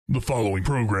The following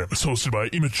program is hosted by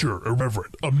immature,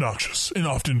 irreverent, obnoxious, and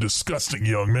often disgusting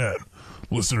young men.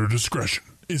 Listener discretion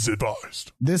is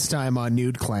advised. This time on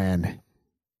Nude Clan,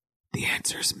 the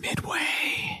answer's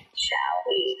midway. Shall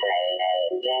we play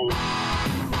a game?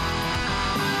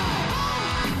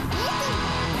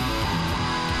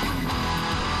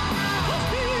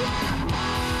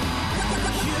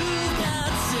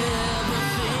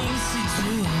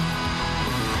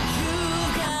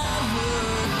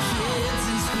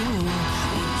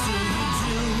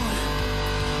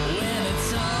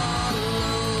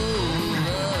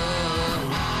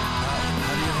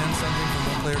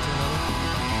 Player to another.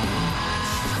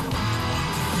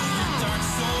 Dark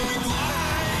soul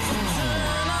light.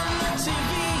 Turn on the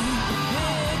TV,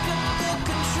 pick up the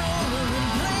controller and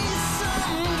play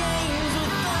some games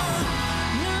with the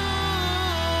new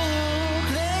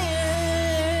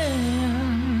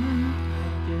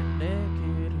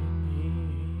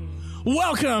clan.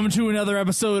 Welcome to another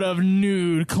episode of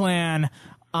Nude Clan.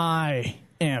 I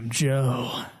am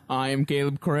Joe. I am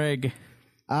Caleb Craig.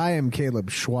 I am Caleb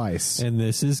Schweiss. And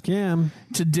this is Cam.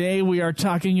 Today we are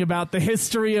talking about the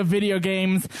history of video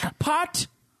games, Part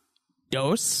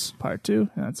 2. Part 2.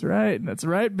 That's right. That's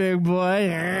right, big boy.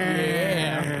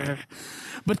 Yeah.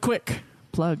 But quick,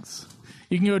 plugs.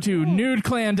 You can go to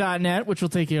nudeclan.net, which will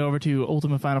take you over to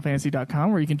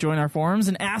ultimatefinalfantasy.com, where you can join our forums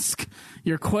and ask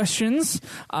your questions.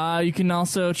 You can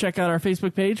also check out our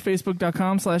Facebook page,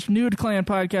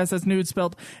 facebook.com/nudeclanpodcast. That's nude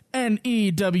spelled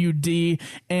N-E-W-D.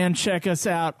 And check us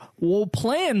out. We'll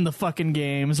playing the fucking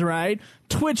games, right?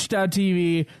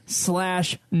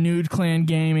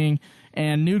 Twitch.tv/nudeclangaming.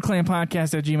 And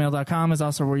nudeclanpodcast@gmail.com is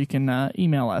also where you can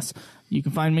email us. You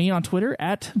can find me on Twitter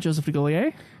at Joseph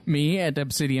DeGollier. Me at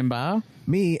Obsidian Bar.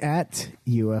 Me at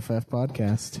UFF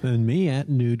Podcast. And me at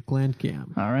Nude Clan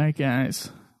Cam. All right,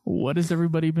 guys. What has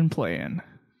everybody been playing?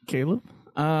 Caleb?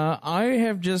 I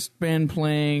have just been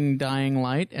playing Dying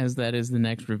Light, as that is the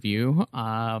next review.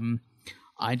 I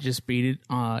just beat it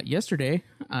yesterday,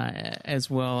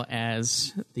 as well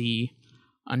as the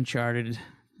Uncharted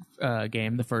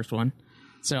game, the first one.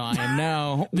 So I am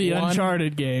now The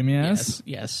Uncharted game, yes?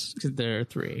 Yes, because there are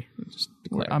three.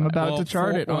 I'm about to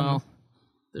chart it. Well,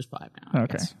 there's five now.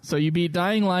 Okay. So you beat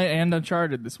Dying Light and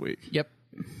Uncharted this week. Yep.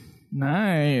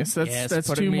 Nice.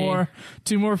 That's two more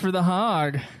for the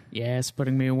hog. Yes,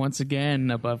 putting me once again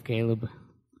above Caleb.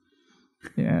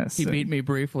 Yes. He beat me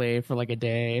briefly for like a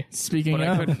day. Speaking but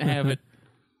of, I couldn't have it.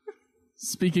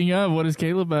 Speaking of, what has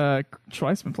Caleb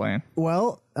Schweiss been playing?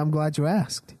 Well, I'm glad you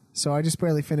asked. So I just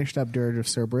barely finished up Dirge of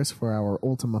Cerberus for our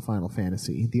Ultima Final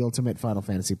Fantasy, the Ultimate Final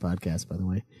Fantasy podcast, by the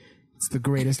way. It's the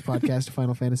greatest podcast of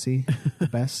Final Fantasy, the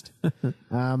best.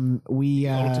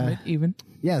 Ultimate, even?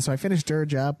 Yeah, so I finished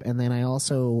Dirge up, and then I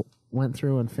also went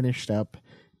through and finished up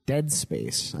Dead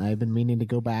Space. I've been meaning to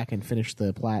go back and finish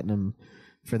the platinum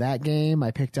for that game.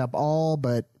 I picked up all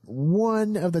but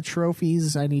one of the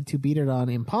trophies. I need to beat it on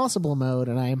Impossible mode,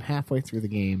 and I am halfway through the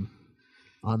game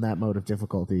on that mode of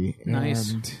difficulty.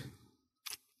 Nice. And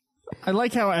I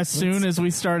like how as soon as we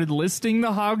started listing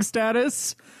the hog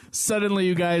status, suddenly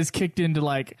you guys kicked into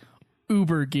like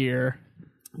Uber gear.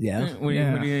 yeah. What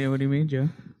do you mean, Joe?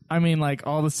 I mean, like,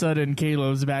 all of a sudden,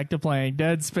 Caleb's back to playing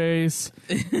Dead Space,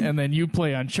 and then you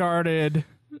play Uncharted.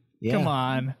 Yeah. Come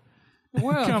on.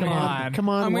 Well, Come on. Come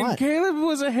on, I mean, what? Caleb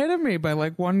was ahead of me by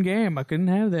like one game. I couldn't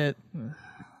have that.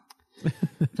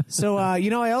 So,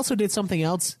 I also did something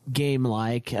else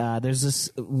game-like. There's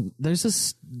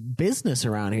this business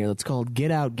around here that's called Get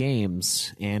Out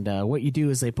Games. And what you do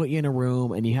is they put you in a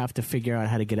room, and you have to figure out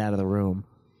how to get out of the room.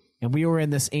 And we were in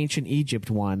this ancient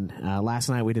Egypt one. Last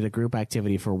night we did a group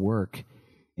activity for work.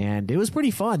 And it was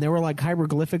pretty fun. There were like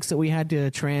hieroglyphics that we had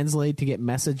to translate to get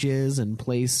messages and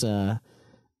place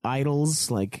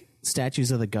idols, like statues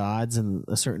of the gods in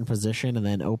a certain position, and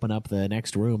then open up the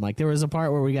next room. Like there was a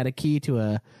part where we got a key to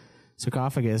a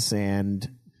sarcophagus, and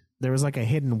there was like a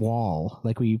hidden wall.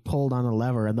 Like we pulled on a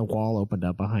lever, and the wall opened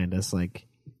up behind us. Like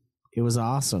it was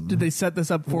awesome. Did they set this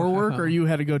up for work, or you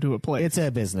had to go to a place? It's a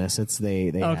business.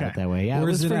 They have Okay. it that way. Yeah, Where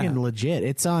it was is it freaking at? legit.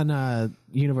 It's on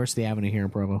University Avenue here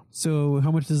in Provo. So how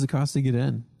much does it cost to get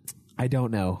in? I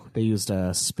don't know. They used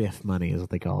spiff money, is what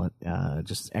they call it.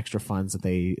 Just extra funds that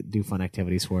they do fun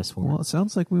activities for us for. Well, it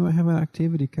sounds like we might have an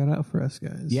activity cut out for us,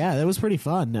 guys. Yeah, that was pretty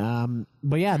fun.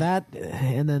 But yeah, that,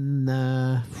 and then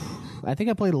I think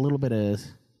I played a little bit of.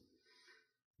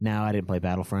 No, I didn't play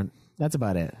Battlefront. That's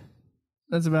about it.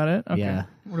 That's about it? Okay. Yeah.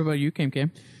 What about you,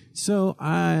 Cam? So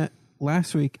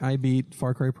last week I beat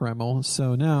Far Cry Primal.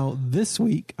 So now this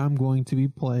week I'm going to be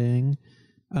playing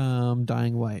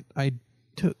Dying Light.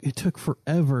 It took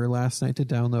forever last night to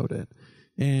download it,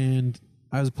 and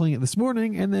I was playing it this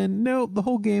morning, and then no, the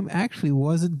whole game actually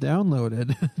wasn't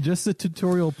downloaded, just the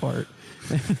tutorial part.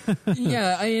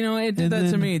 Yeah, it did And that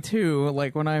to then- me too.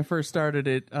 Like when I first started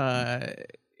it,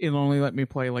 it only let me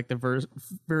play like the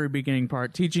very beginning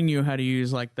part, teaching you how to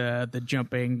use like the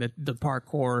jumping, the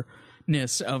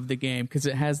parkourness of the game, because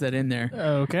it has that in there.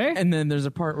 Okay. And then there's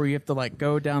a part where you have to like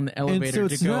go down the And elevator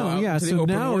so to go out to the so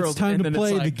open now world, it's time and to then play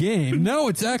it's the like, game. No,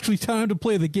 it's actually time to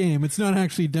play the game. It's not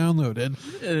actually downloaded.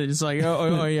 It's like,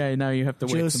 oh yeah, now you have to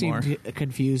Joe wait some more. seemed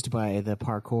confused by the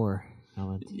parkour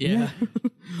element. Yeah.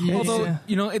 Although,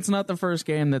 it's not the first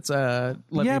game that's let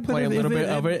Yeah, me but play a if little it- bit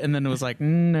of it, and then it was like,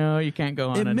 no, you can't go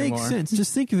on It anymore. makes sense.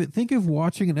 Just think of it. Think of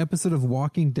watching an episode of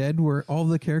Walking Dead where all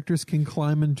the characters can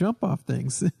climb and jump off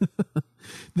things.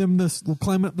 Them will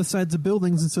climb up the sides of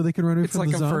buildings, and so they can run away It's from like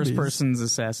the a zombies. first-person's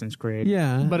Assassin's Creed.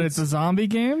 Yeah, But it's a zombie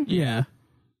game? Yeah.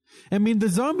 I mean, the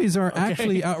zombies are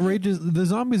actually outrageous. The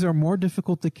zombies are more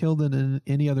difficult to kill than in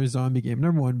any other zombie game.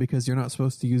 Number one, because you're not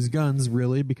supposed to use guns,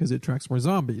 really, because it attracts more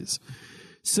zombies.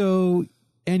 So,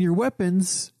 and your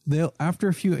weapons, they'll, after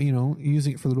a few,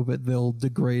 using it for a little bit, they'll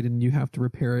degrade and you have to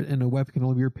repair it. And a weapon can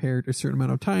only be repaired a certain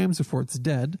amount of times before it's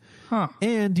dead. Huh.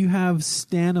 And you have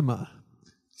stamina.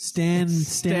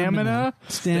 Stamina.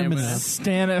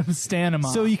 Stamina.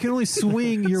 So you can only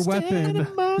swing your weapon.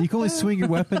 You can only swing your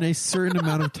weapon a certain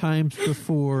amount of times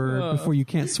before you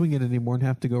can't swing it anymore and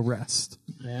have to go rest.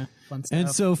 Yeah. Fun stuff.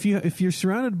 And so if you're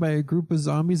surrounded by a group of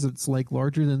zombies that's like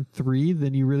larger than 3,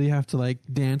 then you really have to like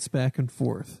dance back and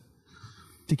forth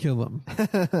to kill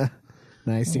them.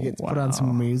 Nice to get to put on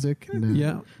some music. No.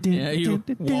 Yeah. Yeah, you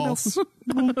waltz.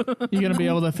 You gonna be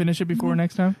able to finish it before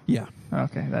next time? Yeah.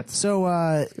 Okay, that's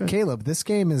So, Caleb, this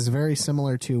game is very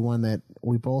similar to one that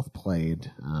we both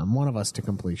played. One of us to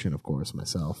completion, of course,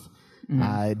 myself.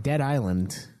 Dead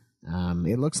Island.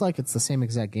 It looks like it's the same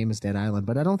exact game as Dead Island,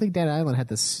 but I don't think Dead Island had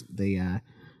the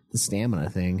stamina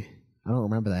thing. I don't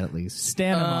remember that at least.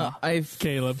 stamina.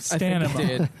 Caleb,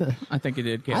 stamina. I think it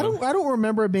did, Caleb. I don't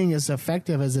remember it being as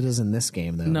effective as it is in this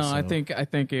game, though. No, so. I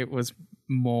think it was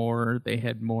more. They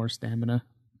had more stamina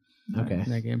Okay.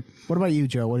 in that game. What about you,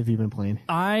 Joe? What have you been playing?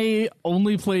 I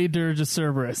only played Dirge of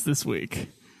Cerberus this week.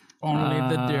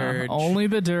 Only the Dirge. Only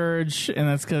the Dirge, and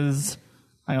that's because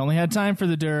I only had time for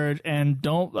the Dirge, and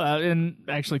and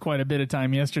actually quite a bit of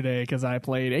time yesterday because I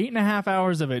played 8.5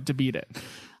 hours of it to beat it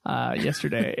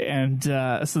yesterday, and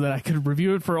so that I could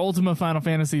review it for Ultimate Final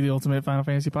Fantasy, the Ultimate Final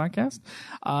Fantasy podcast.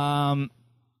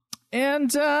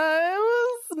 And it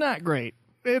was not great.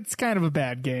 It's kind of a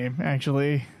bad game,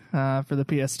 actually, for the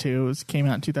PS2. It came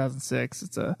out in 2006.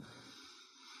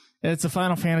 It's a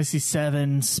Final Fantasy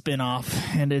VII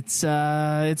spin-off, and it's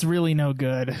really no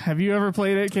good. Have you ever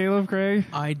played it, Caleb, Craig?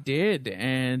 I did,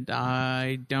 and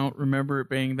I don't remember it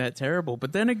being that terrible.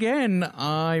 But then again,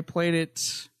 I played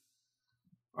it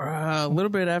a little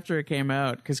bit after it came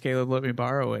out because Caleb let me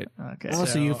borrow it. Okay. Oh,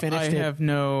 so you finished I it. have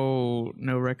no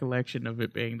recollection of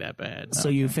it being that bad. So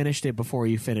you finished it before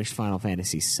you finished Final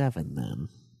Fantasy VII, then?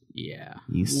 Yeah.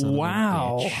 You son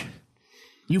Wow. of a bitch.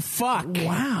 You fuck.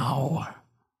 Wow.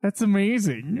 That's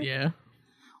amazing. Yeah.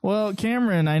 Well,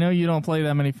 Cameron, I know you don't play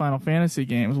that many Final Fantasy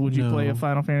games. Would you No. play a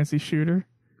Final Fantasy shooter?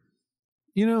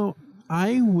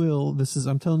 I will.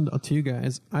 I'm telling to you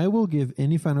guys, I will give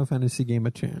any Final Fantasy game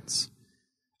a chance.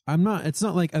 It's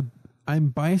not like I'm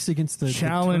biased against the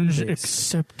Challenge turn-based.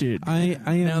 accepted. I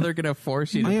am. Now they're gonna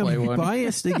force you to I play am one.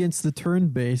 biased against the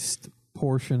turn-based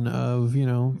portion of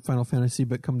Final Fantasy,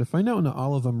 but come to find out, not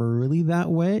all of them are really that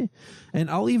way. And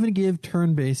I'll even give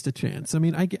turn-based a chance. I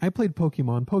mean, I played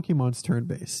Pokemon. Pokemon's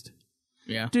turn-based.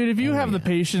 Yeah. Dude, if you have the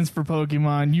patience for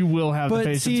Pokemon, you will have the But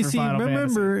patience for Final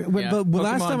remember, Fantasy. Yeah, the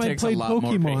last Pokemon time I takes a played lot more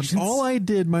Pokemon, patience. all I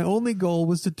did, my only goal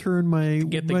was to turn my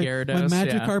Get the my Gyarados,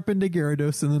 Magikarp into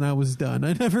Gyarados, and then I was done.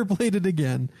 I never played it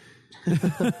again.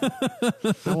 I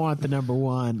want the number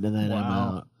one, and then I'm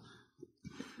out.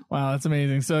 Wow, that's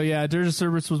amazing. So yeah, Dirge of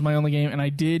Cerberus was my only game, and I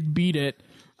did beat it.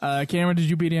 Cameron, did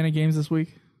you beat any games this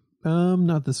week?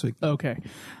 Not this week. Okay.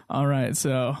 All right.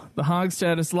 So the hog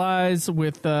status lies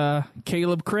with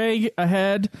Caleb Craig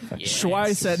ahead.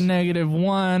 Schweiss at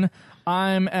 -1.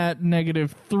 I'm at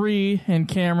 -3. And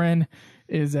Cameron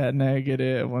is at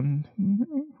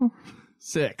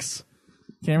 -6.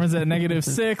 Cameron's at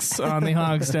 -6 on the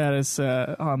hog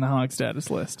status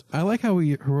list. I like how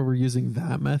we're using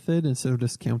that method instead of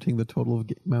just counting the total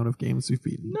amount of games we've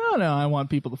beaten. No, I want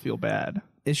people to feel bad.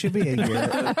 It should be a year.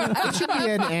 It should be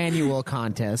an annual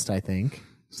contest, I think.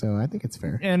 So I think it's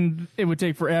fair. And it would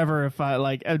take forever if I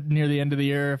near the end of the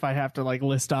year if I have to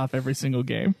list off every single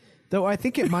game. Though I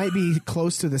think it might be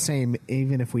close to the same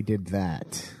even if we did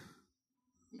that.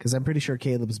 Because I'm pretty sure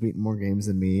Caleb's beaten more games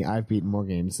than me. I've beaten more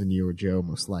games than you or Joe,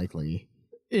 most likely.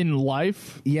 In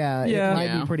life? Yeah, Yeah. it might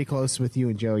Yeah. be pretty close with you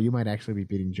and Joe. You might actually be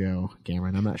beating Joe,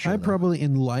 Cameron. I'm not sure. I'm though. probably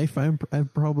in life. I'm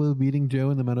probably beating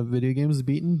Joe in the amount of video games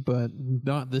beaten, but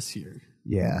not this year.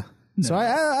 Yeah. So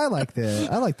I like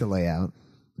the layout.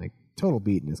 Like total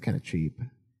beaten is kind of cheap.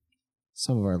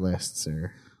 Some of our lists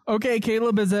are Okay,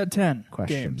 Caleb is at 10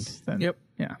 Questioned. games. Then. Yep.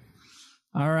 Yeah.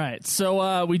 All right.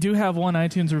 So we do have one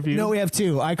iTunes review. No, we have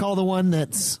two. I call the one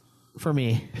that's for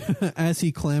me. As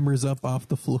he clambers up off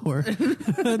the floor.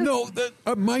 No,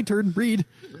 my turn. Read.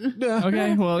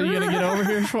 Okay, well, you gotta get over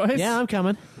here twice. Yeah, I'm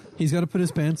coming. He's got to put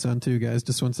his pants on too, guys.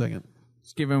 Just 1 second.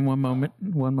 Just give him one moment.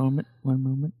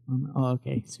 Oh,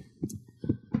 okay.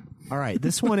 All right,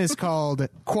 this one is called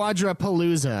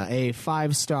Quadrapalooza, a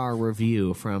 5-star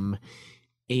review from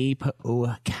Ape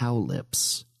O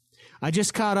Cowlips. I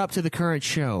just caught up to the current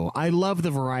show. I love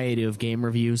the variety of game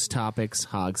reviews, topics,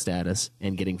 hog status,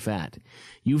 and getting fat.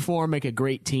 You four make a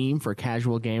great team for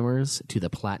casual gamers to the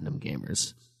platinum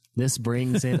gamers. This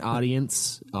brings in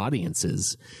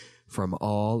audiences from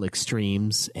all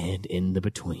extremes and in the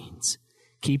betweens.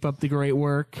 Keep up the great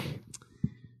work.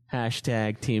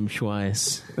 Hashtag Team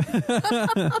Schweiss.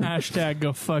 Hashtag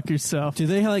go fuck yourself. Do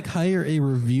they hire a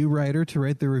review writer to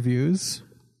write the reviews?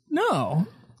 No.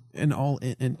 And all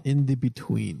in the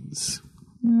betweens.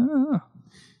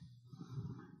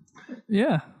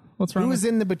 Yeah. What's wrong Who with is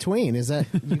in the between? Is that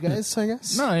you guys, I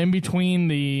guess? No, in between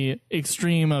the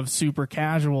extreme of super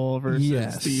casual versus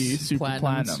Yes. the super Platinums.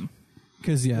 platinum.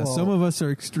 Because some of us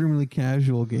are extremely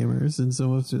casual gamers, and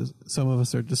some of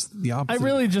us are just the I opposite.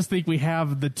 really just think we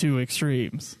have the two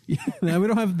extremes. No, we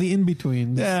don't have the in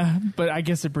betweens. Yeah, but I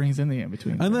guess it brings in the in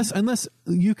between. Unless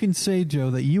you can say,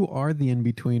 Joe, that you are the in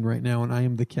between right now, and I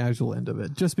am the casual end of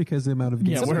it, just because the amount of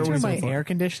games. Yeah, where Turn we my so far? air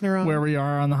conditioner on. Where we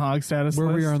are on the hog status where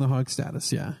list? we are on the hog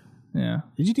status, yeah. Yeah.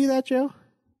 Did you do that, Joe?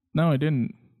 No, I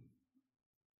didn't.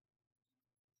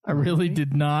 I really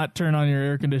did not turn on your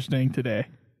air conditioning today.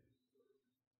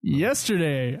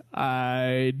 Yesterday,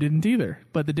 I didn't either,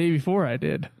 but the day before I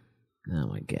did. Oh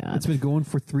my god! It's been going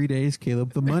for 3 days,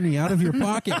 Caleb. The money out of your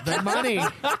pocket. the money.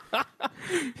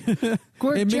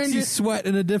 It makes you sweat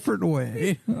in a different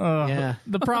way. Yeah.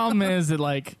 The problem is that,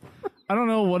 I don't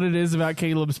know what it is about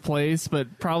Caleb's place,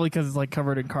 but probably because it's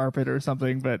covered in carpet or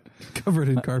something. But Covered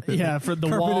in carpet. yeah, for the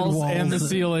Carpeted walls and the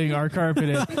ceiling are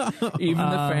carpeted. Even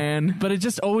the fan. But it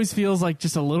just always feels like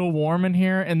just a little warm in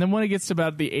here. And then when it gets to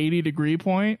about the 80-degree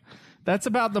point, that's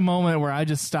about the moment where I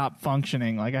just stop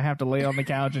functioning. I have to lay on the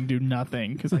couch and do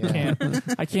nothing because I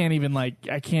don't even have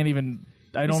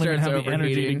the energy to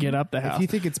overheating. get up the If house. you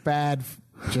think it's bad,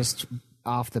 just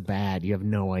off the bat, you have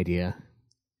no idea.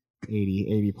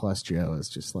 80 plus Joe is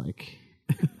just like.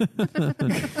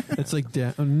 It's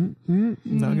down. Not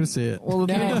going to say it. Well,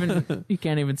 you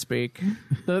can't even speak.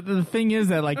 The thing is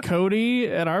that Cody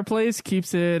at our place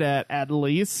keeps it at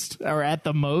least or at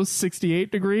the most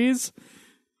 68 degrees.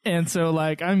 And so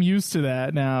I'm used to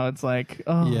that now. It's Yeah.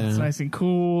 it's nice and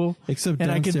cool. Except and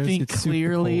I can downstairs think it's super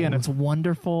clearly and cold. it's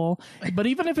wonderful. But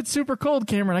even if it's super cold,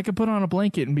 Cameron, I can put on a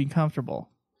blanket and be comfortable.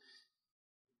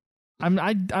 I'm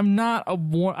not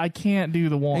I can't do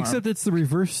the warm. Except it's the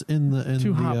reverse in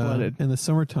Too hot-blooded. in the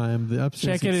summertime. The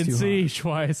upstairs check it gets and too see,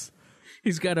 hot. Schweiss.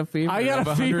 He's got a fever. I got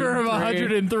a fever of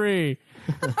 103.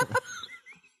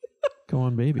 Come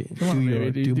on, baby. Come on,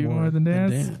 baby. Do more than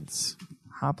dance?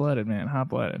 Hot-blooded, man.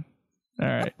 Hot-blooded. All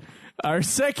right. Our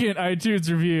second iTunes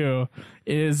review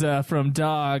is from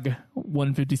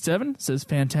Dog157. Says,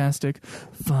 fantastic.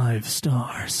 5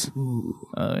 stars. Ooh.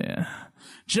 Oh, yeah.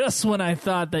 Just when I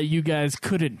thought that you guys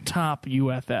couldn't top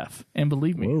UFF. And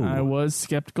believe me, I was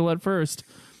skeptical at first.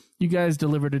 You guys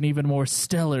delivered an even more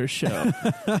stellar show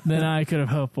than I could have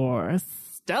hoped for.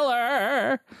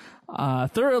 Stellar!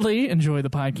 Thoroughly enjoy the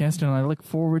podcast, and I look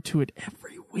forward to it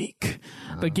every week.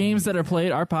 The games that are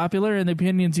played are popular, and the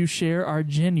opinions you share are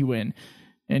genuine.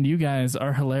 And you guys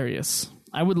are hilarious.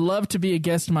 I would love to be a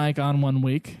guest mic on one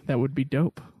week. That would be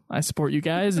dope. I support you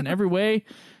guys in every way.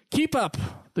 Keep up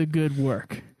the good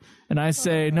work. And I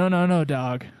say, no,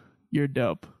 dog. You're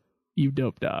dope. You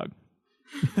dope dog.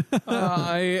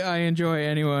 I enjoy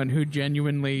anyone who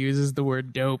genuinely uses the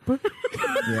word dope.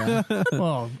 Yeah.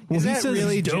 Well, Is he that says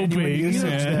really genuine doping, usage,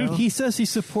 man. though? He says he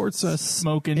supports us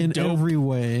Smoking in dope. every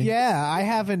way. Yeah, I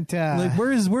haven't.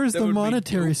 Where's the would be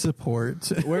monetary support?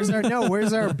 Where's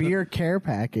our beer care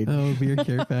package? Oh, beer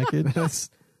care package. That's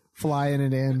flying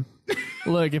it in.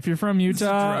 Look, if you're from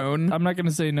Utah, drone. I'm not going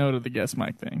to say no to the guest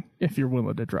mic thing if you're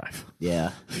willing to drive.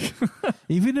 Yeah.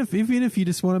 even if you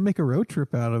just want to make a road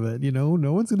trip out of it, no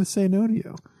one's going to say no to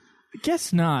you.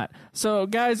 Guess not. So,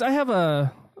 guys, I have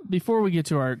a before we get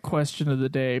to our question of the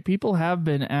day, people have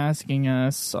been asking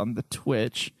us on the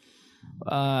Twitch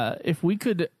if we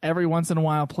could every once in a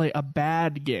while play a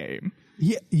bad game.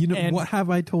 Yeah, you know, And what have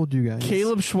I told you guys?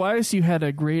 Caleb Schweiss, you had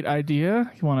a great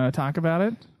idea. You want to talk about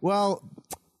it? Well,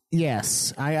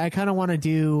 yes. I kind of want to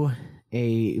do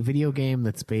a video game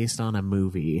that's based on a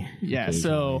movie. Yeah,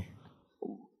 so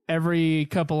every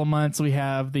couple of months we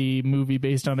have the movie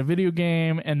based on a video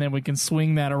game, and then we can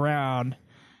swing that around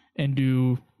and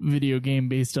do video game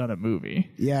based on a movie.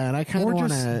 Yeah, and I kind of Or want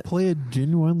just to. play a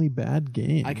genuinely bad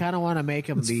game. I kind of want to make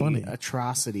them the funny.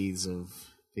 atrocities of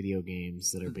video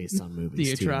games that are based on movies.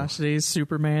 The too. atrocities,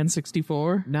 Superman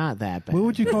 64. Not that bad. What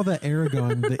would you call that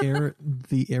Aragon?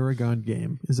 The Aragon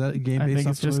game? Is that a game I based think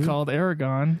off it's the just movie? called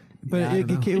Aragon. But Yeah, I it,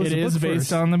 don't know. it was It a is book based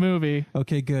first. on the movie.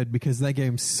 Okay, good, because that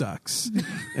game sucks.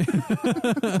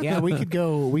 Yeah, we could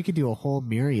go. We could do a whole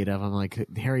myriad of them,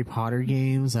 like Harry Potter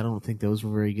games. I don't think those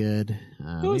were very good.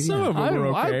 Maybe some not, of them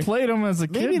were I okay. played them as a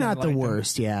kid. maybe and I not the liked 'em.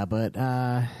 worst. Yeah, but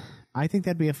I think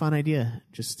that'd be a fun idea.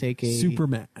 Just take a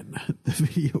Superman, the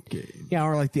video game. Yeah,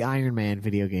 or like the Iron Man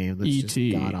video game. That's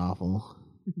E.T.. just god awful.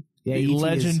 Yeah, The E.T. is-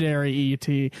 legendary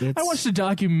E.T. I It's- watched a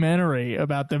documentary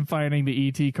about them finding the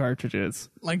E.T. cartridges.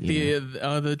 Like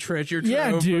the treasure trove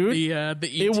Yeah, of dude.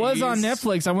 the It was on ETs.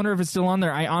 Netflix. I wonder if it's still on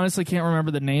there. I honestly can't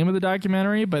remember the name of the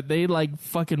documentary, but they like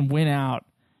fucking went out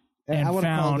and I would've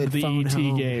called found it the Phone E.T.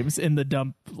 Home. games in the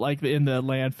dump, like in the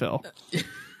landfill.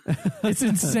 It's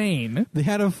insane. They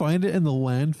had to find it in the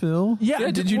landfill. Yeah,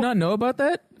 did you not know about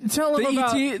that? Tell them The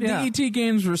about the ET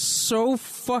games were so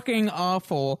fucking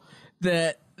awful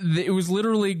that it was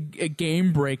literally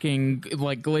game breaking,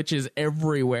 like glitches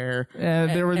everywhere.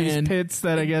 There were these And- pits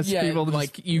that I guess yeah, people just,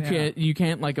 like you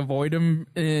can't like avoid them,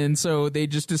 and so they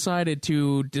just decided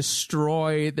to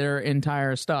destroy their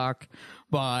entire stock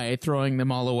by throwing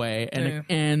them all away,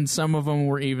 and some of them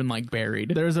were even like buried.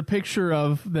 There's a picture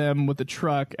of them with the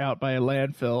truck out by a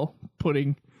landfill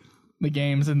putting the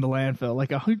games in the landfill. Like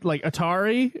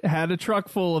Atari had a truck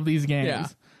full of these games Yeah.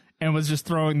 and was just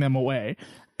throwing them away.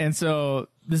 And so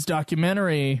this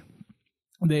documentary,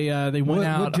 they went What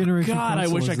out. generation God, I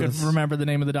console wish is I could this? remember the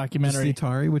name of the Just documentary. the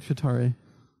Atari? Which Atari?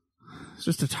 It's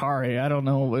just Atari. I don't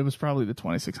know. It was probably the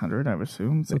 2600. I would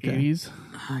assume it's the Okay. 80s.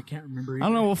 I can't remember. I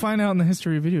don't know. We'll find out in the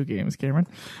history of video games, Cameron.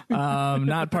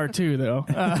 Not part 2 though.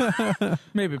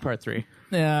 Maybe part 3.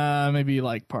 Maybe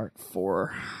like part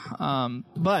 4.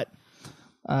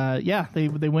 Yeah, they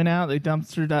went out, they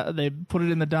they put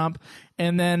it in the dump,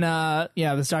 and then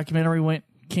this documentary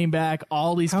came back.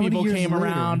 All these How many people years came later?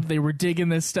 around. They were digging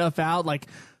this stuff out. Like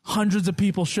hundreds of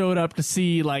people showed up to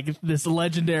see like this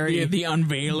legendary The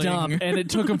unveiling. dump, and it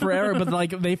took them forever. But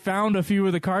like they found a few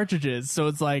of the cartridges, so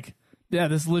it's like. Yeah,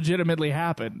 this legitimately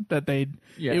happened.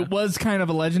 It was kind of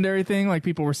a legendary thing. Like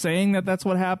people were saying that that's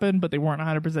what happened, but they weren't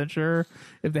 100% sure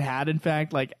if they had in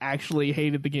fact like actually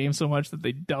hated the game so much that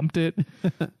they dumped it.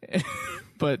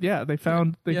 But yeah, they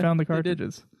found the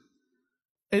cartridges.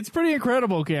 It's pretty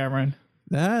incredible, Cameron.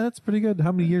 That's pretty good.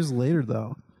 How many years later,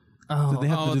 though? Did they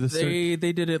have to do the search?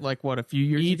 they did it like what, a few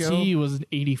years ago? E.T. was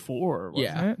 84, wasn't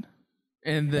Yeah. it?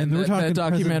 And then And we're that talking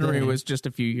documentary present day. was just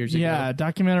a few years ago. Yeah,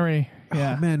 documentary.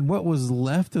 Yeah, Man, what was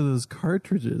left of those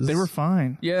cartridges? they were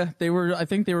fine. Yeah, they were. I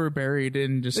think they were buried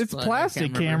in just. It's I plastic,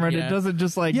 can't remember. Cameron. Yeah. It doesn't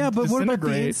just like Yeah, but what about the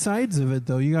disintegrate. insides of it,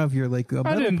 though? You have your like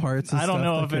metal parts. And I don't stuff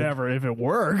know that if could- if it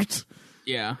worked.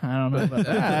 Yeah, I don't know about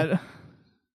that.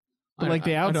 But like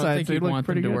the I outside, don't think they you'd look want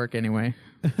pretty them to good. work anyway.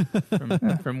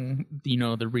 from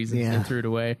the reasons Yeah. they threw it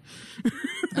away. I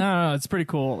don't know. It's pretty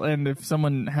cool. And if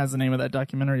someone has the name of that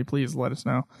documentary, please let us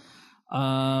know.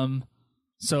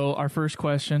 So our first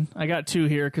question, I got 2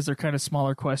 here because they're kind of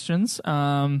smaller questions.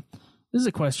 This is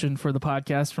a question for the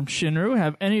podcast from Shinru.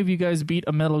 Have any of you guys beat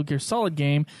a Metal Gear Solid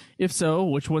game? If so,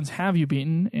 which ones have you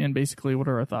beaten? And basically, what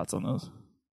are our thoughts on those?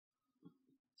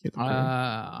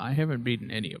 I haven't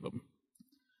beaten any of them.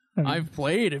 I've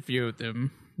played a few of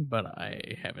them, but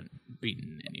I haven't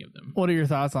beaten any of them. What are your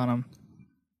thoughts on them?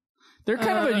 They're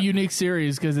kind of a unique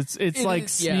series because it's like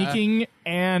is, yeah. sneaking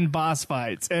and boss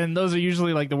fights, and those are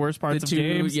usually like the worst parts of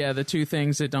games. The two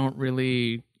things that don't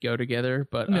really go together.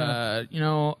 But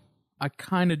No. I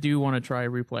kind of do want to try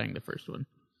replaying the first one.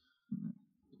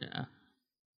 Yeah.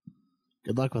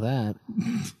 Good luck with that.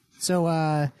 So,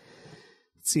 let's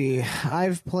see.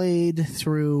 I've played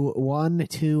through 1,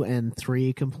 2, and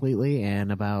 3 completely,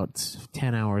 and about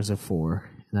 10 hours of 4.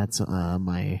 That's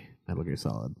my Metal Gear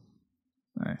Solid.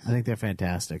 Nice. I think they're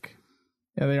fantastic.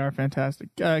 Yeah, they are fantastic.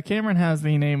 Cameron has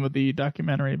the name of the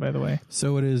documentary, by the way.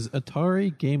 So it is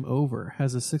Atari Game Over.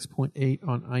 Has a 6.8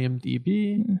 on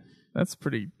IMDb. That's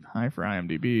pretty high for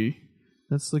IMDb.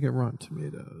 Let's look at Rotten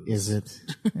Tomatoes. Is it?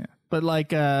 But like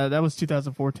that was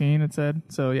 2014, it said.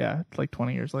 So yeah, it's like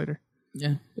 20 years later.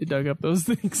 Yeah, They dug up those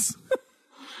things.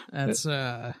 that's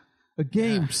A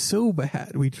game so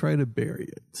bad we try to bury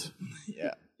it.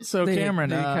 So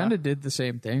Cameron, they kind of did the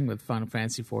same thing with Final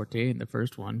Fantasy 14, the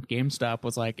first one. GameStop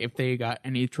was like, if they got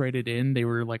any traded in, they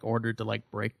were like ordered to like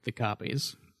break the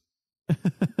copies.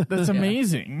 that's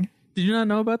amazing. Did you not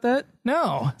know about that?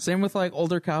 No. Same with like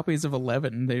older copies of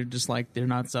 11. They're just like, they're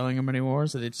not selling them anymore,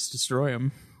 so they just destroy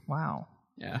them. Wow.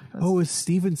 Yeah. Oh, a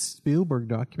Steven Spielberg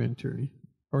documentary.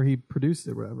 Or he produced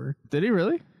it, whatever. Did he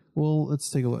really? Well, let's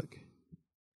take a look.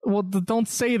 Well, don't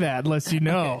say that unless you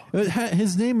know.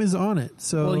 His name is on it,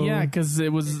 so... Well, yeah, because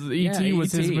it was E.T.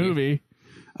 was his E.T.. movie.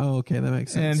 Oh, okay, that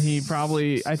makes sense. And he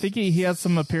probably, I think he has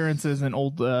some appearances in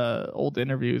old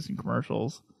interviews and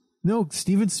commercials. No,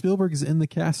 Steven Spielberg is in the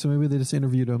cast, so maybe they just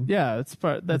interviewed him. Yeah, that's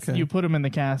Okay. you put him in the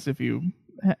cast if you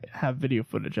have video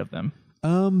footage of them.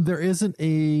 There isn't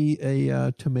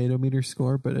a tomato meter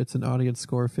score, but it's an audience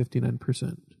score of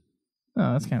 59%.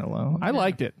 Oh, that's kind of low. I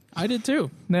liked it. I did too.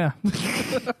 Yeah,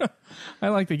 I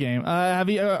like the game. Have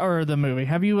you or the movie?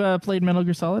 Have you played Metal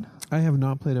Gear Solid? I have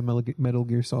not played a Metal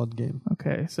Gear Solid game.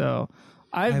 Okay, so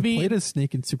I've played a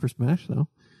Snake in Super Smash, though.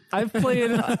 I've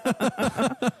played.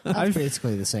 That's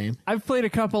basically the same. I've played a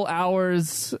couple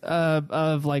hours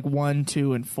of like 1,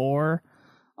 2, and 4,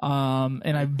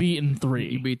 and I've beaten 3.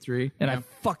 You beat 3. And I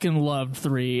fucking loved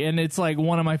 3, and it's like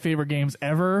one of my favorite games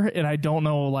ever. And I don't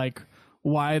know like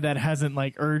why that hasn't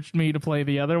like urged me to play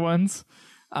the other ones,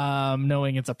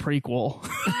 knowing it's a prequel.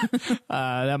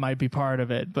 That might be part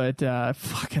of it, but I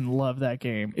fucking love that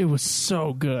game. It was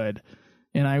so good.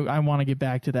 And I want to get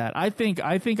back to that. I think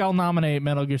I'll nominate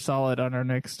Metal Gear Solid on our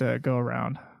next go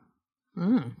around.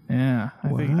 Yeah,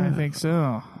 I think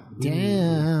so.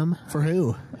 Damn. For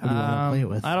who? Who do you want to play it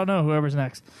with? I don't know. Whoever's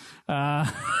next. I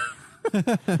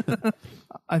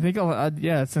think I'll.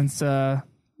 Yeah, since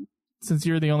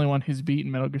you're the only one who's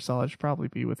beaten Metal Gear Solid, it should probably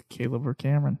be with Caleb or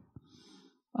Cameron.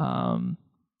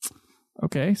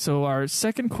 Okay, so our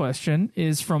second question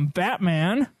is from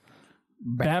Batman.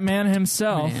 Batman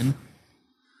himself.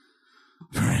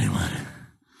 For anyone.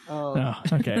 Oh. No,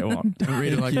 okay, I won't.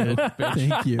 Read it like a bitch.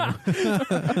 Thank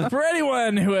you. For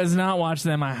anyone who has not watched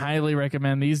them, I highly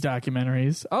recommend these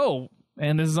documentaries. Oh,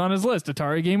 and this is on his list,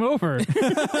 Atari Game Over.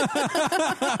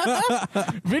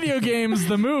 Video Games,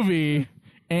 the movie,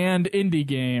 and Indie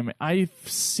Game. I've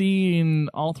seen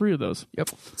all 3 of those. Yep.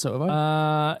 So have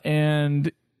I.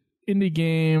 And Indie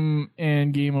Game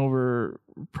and Game Over,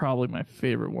 probably my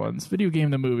favorite ones. Video Game,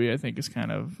 the movie, I think is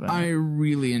kind of... I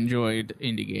really enjoyed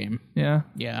Indie Game. Yeah?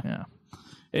 Yeah. Yeah.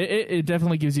 It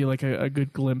definitely gives you like a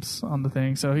good glimpse on the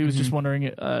thing. So he was just wondering,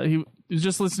 he was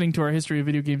just listening to our History of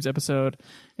Video Games episode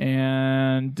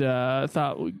and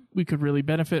thought we could really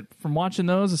benefit from watching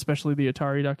those, especially the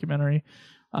Atari documentary.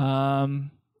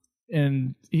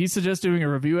 And he suggests doing a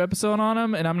review episode on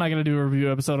them, and I'm not going to do a review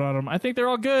episode on them. I think they're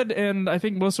all good, and I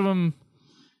think most of them,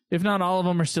 if not all of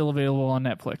them, are still available on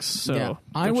Netflix. So yeah. go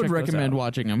I would check those recommend out.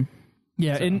 watching them.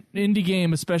 Yeah, Indie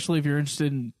Game, especially if you're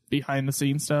interested in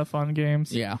behind-the-scenes stuff on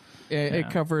games. Yeah. It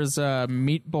covers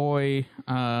Meat Boy.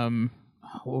 What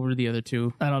were the other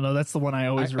 2? I don't know. That's the one I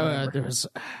always remember. There was...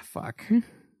 fuck.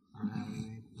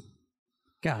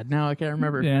 God, now I can't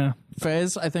remember. Yeah.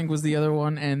 Fez, I think, was the other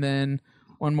one, and then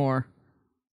one more.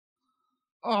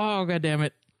 Oh, God damn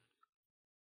it.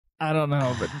 I don't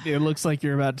know, but it looks like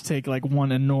you're about to take like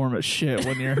one enormous shit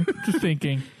when you're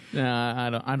thinking.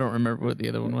 Nah, I don't remember what the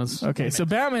other one was. Okay, so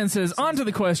Batman says, on to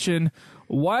the question,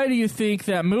 why do you think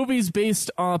that movies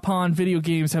based upon video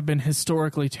games have been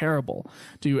historically terrible?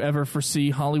 Do you ever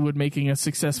foresee Hollywood making a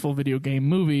successful video game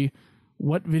movie?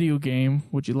 What video game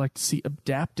would you like to see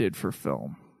adapted for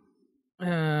film?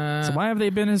 So why have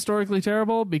they been historically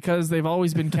terrible? Because they've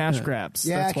always been cash grabs.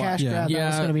 Yeah, That's why. cash grab. That was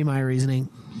Yeah. going to be my reasoning.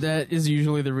 That is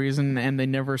usually the reason, and they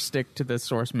never stick to the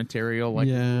source material like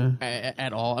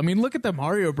at all. I mean, look at the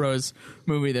Mario Bros.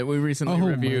 Movie that we recently Oh my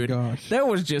reviewed. gosh. That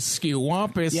was just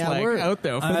skewampus, Yeah, like we're- out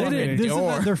there. Isn't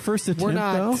that their first attempt, We're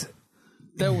not.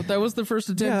 though? That was the first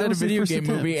attempt Yeah, that at a was their video first game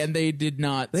movie, attempt. and they did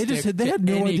not. They stick had to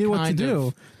no any idea what to kind do.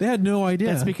 of- They had no idea.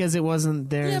 That's because it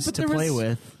wasn't Yeah, theirs but to there play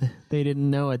was- with. They didn't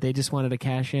know it. They just wanted to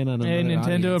cash in on another And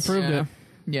Nintendo audience. approved Yeah. it.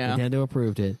 Yeah. Nintendo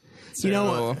approved it. So- You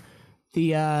know,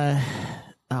 the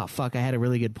oh fuck, I had a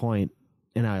really good point.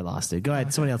 And now I lost it. Go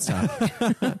ahead. Somebody else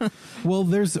talk. Well,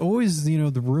 there's always,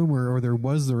 the rumor, or there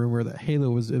was the rumor that Halo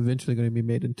was eventually going to be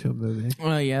made into a movie.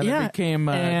 Well, yeah, that became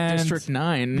and District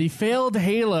 9. The failed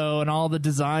Halo and all the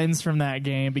designs from that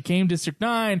game became District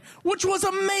 9, which was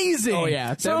amazing. Oh,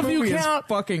 yeah. So That if you movie is count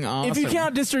fucking awesome. If you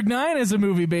count District 9 as a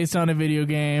movie based on a video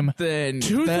game, then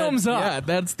two thumbs up. Yeah,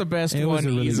 that's the best It was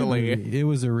one a really easily. good movie. It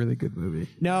was a really good movie.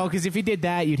 No, because if you did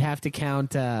that, you'd have to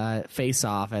count Face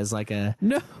Off as like a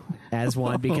as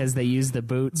one because they use the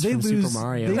boots from Super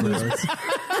Mario.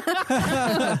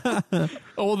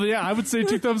 Oh, yeah, I would say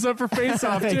 2 thumbs up for Face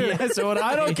Off, too. Yeah, so would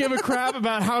I don't give a crap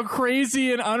about how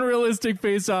crazy and unrealistic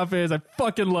Face Off is. I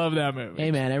fucking love that movie.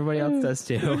 Hey, man, everybody else does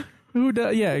too. Who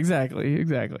does? Yeah, exactly.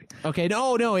 Okay,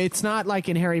 no, it's not like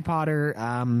in Harry Potter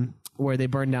where they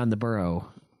burn down the burrow.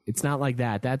 It's not like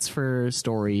that. That's for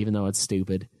story, even though it's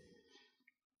stupid.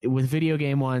 With video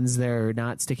game ones, they're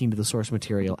not sticking to the source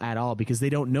material at all because they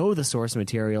don't know the source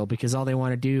material because all they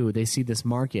want to do, they see this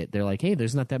market. They're like, hey,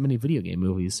 there's not that many video game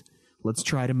movies. Let's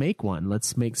try to make one.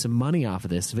 Let's make some money off of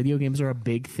this. Video games are a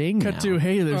big thing now. Cut to,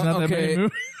 hey, there's not that many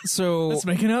movies. So Let's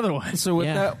make another one. So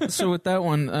with that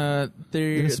one,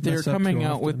 they're coming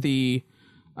out with the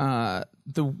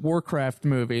Warcraft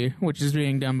movie, which is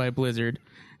being done by Blizzard,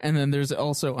 and then there's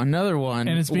also another one,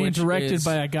 And it's being which directed is-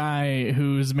 by a guy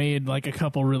who's made like a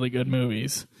couple really good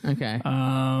movies. Okay.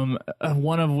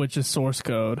 One of which is Source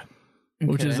Code,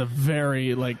 which is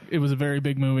it was a very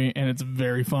big movie and it's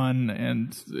very fun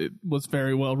and it was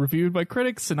very well reviewed by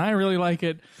critics and I really like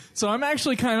it. So I'm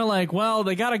actually kind of like, well,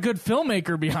 they got a good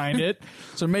filmmaker behind it.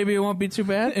 So maybe it won't be too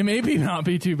bad. It may not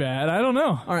be too bad. I don't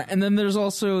know. All right, and then there's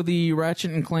also the Ratchet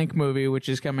and Clank movie, which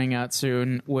is coming out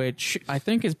soon, which I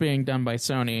think is being done by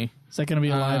Sony. Is that going to be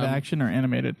a live action or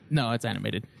animated? No, it's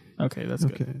animated. Okay, that's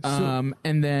good.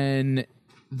 And then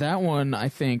that one, I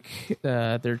think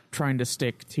they're trying to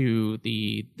stick to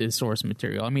the source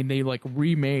material. I mean, they like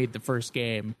remade the first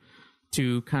game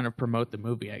to kind of promote the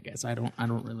movie. I guess I don't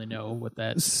really know what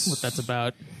that's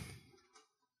about.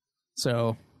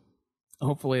 So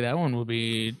hopefully that one will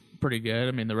be pretty good.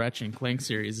 I mean, the Ratchet and Clank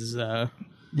series is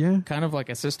kind of like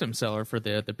a system seller for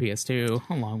the PS2,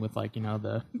 along with like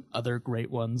the other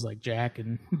great ones like Jack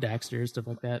and Daxter, stuff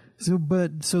like that.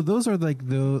 So those are like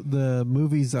the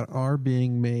movies that are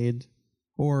being made,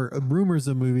 or rumors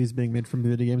of movies being made from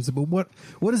video games. But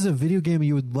what is a video game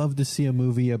you would love to see a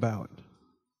movie about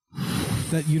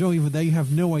that you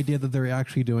have no idea that they're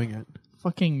actually doing it?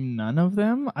 Fucking none of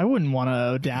them. I wouldn't want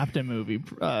to adapt a movie,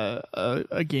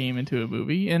 a game into a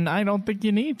movie, and I don't think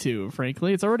you need to.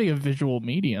 Frankly, it's already a visual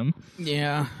medium.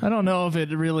 Yeah, I don't know if it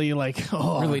really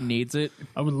really needs it.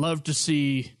 I would love to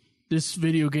see this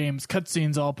video game's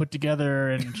cutscenes all put together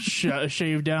and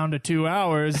shaved down to 2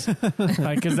 hours,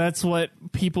 because that's what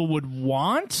people would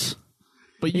want.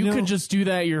 But you could just do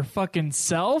that your fucking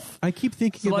self. I keep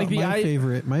thinking about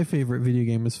my favorite video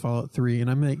game is Fallout 3,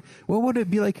 and I'm like, what would it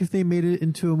be like if they made it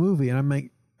into a movie? And I'm like,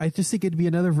 I just think it'd be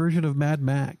another version of Mad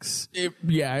Max. It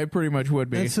pretty much would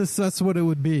be. That's what it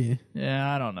would be.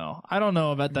 Yeah, I don't know. I don't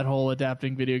know about that whole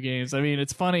adapting video games. I mean,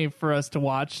 it's funny for us to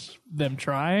watch them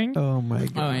trying. Oh my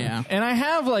god. Oh yeah. And I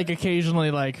have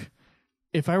occasionally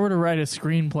if I were to write a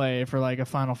screenplay for a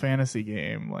Final Fantasy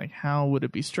game, how would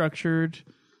it be structured?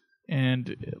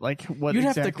 And what you'd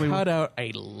exactly have to cut out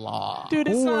a lot, dude.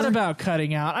 It's not about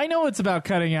cutting out. I know it's about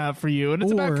cutting out for you, and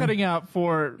it's about cutting out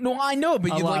for. No, I know,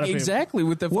 but you exactly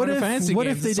with the Final Fantasy. What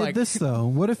games, if they did this though?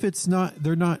 What if it's not?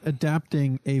 They're not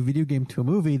adapting a video game to a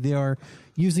movie. They are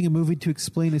using a movie to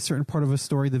explain a certain part of a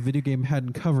story the video game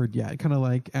hadn't covered yet. Kind of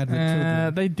like Advent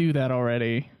Children. They do that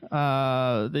already.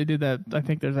 They did that. I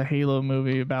think there's a Halo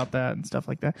movie about that and stuff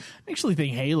like that. I actually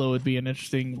think Halo would be an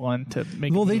interesting one to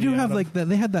make. Well, they do have that.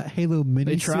 They had that Halo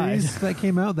miniseries that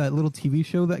came out. That little TV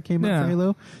show that came out for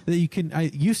Halo that you can.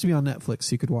 It used to be on Netflix.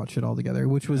 So you could watch it all together,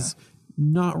 which was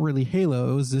not really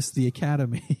Halo. It was just the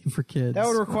Academy for kids. That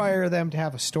would require them to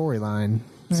have a storyline.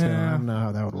 So I don't know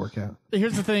how that would work out.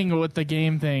 Here's the thing with the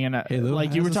game thing, and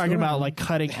you were talking about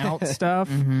cutting out stuff.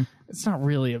 It's not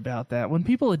really about that. When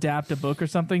people adapt a book or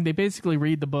something, they basically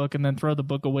read the book and then throw the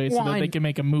book away so that they can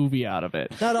make a movie out of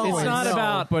it. Not always. It's not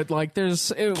about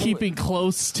there's keeping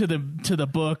close to the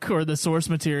book or the source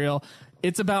material.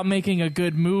 It's about making a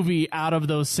good movie out of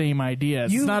those same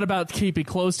ideas. It's not about keeping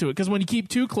close to it, because when you keep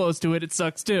too close to it, it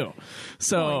sucks too.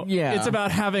 So it's about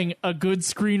having a good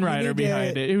screenwriter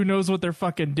behind it who knows what they're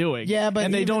fucking doing. Yeah,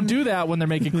 but they don't do that when they're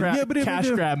making cash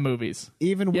grab movies.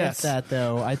 Even with that,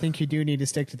 though, I think you do need to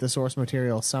stick to the source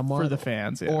material somewhat For the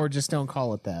fans, or just don't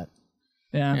call it that.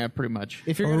 Yeah, pretty much.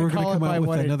 If you're Or going we're to going call to it come by out with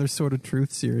what another Sword of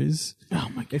Truth series. Oh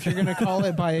my god. if you're going to call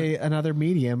it by another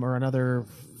medium or another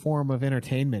form of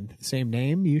entertainment, the same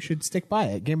name, you should stick by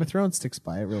it. Game of Thrones sticks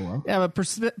by it real well. Yeah, but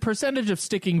percentage of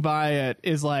sticking by it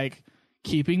is like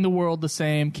keeping the world the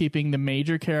same, keeping the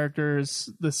major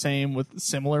characters the same with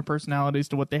similar personalities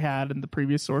to what they had in the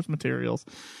previous source materials.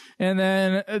 And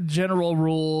then general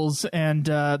rules and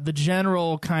the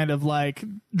general kind of like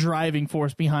driving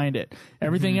force behind it.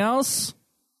 Everything else,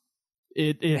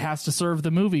 it has to serve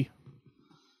the movie.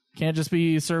 Can't just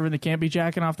be serving. They can't be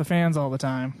jacking off the fans all the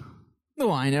time.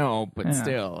 No, I know, but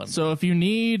still. So if you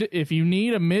need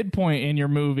a midpoint in your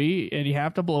movie and you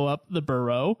have to blow up the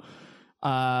burrow,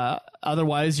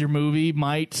 otherwise your movie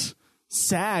might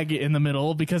sag in the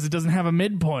middle because it doesn't have a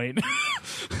midpoint.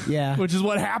 Yeah. Which is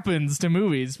what happens to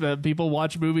movies. But people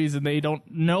watch movies and they don't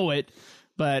know it,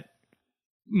 but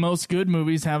most good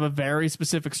movies have a very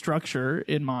specific structure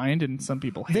in mind, and some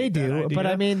people hate They that do, idea. but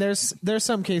I mean, there's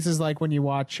some cases like when you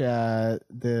watch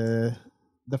the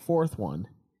fourth one,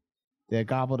 the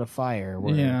Goblet of Fire,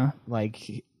 where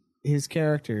like his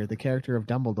character, the character of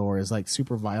Dumbledore, is like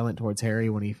super violent towards Harry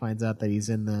when he finds out that he's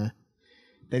in the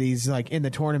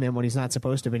tournament when he's not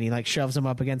supposed to be, and he like shoves him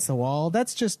up against the wall.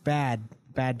 That's just bad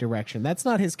direction. That's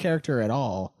not his character at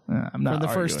all. I'm not from the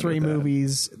first arguing three with that.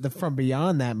 movies, from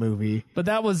beyond that movie, But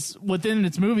that was within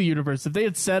its movie universe. If they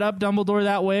had set up Dumbledore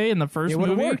that way in the first it would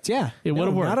movie, have worked. Yeah, it would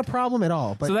have worked. Not a problem at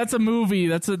all. But So that's a movie.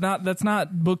 That's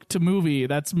not book to movie.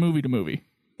 That's movie to movie.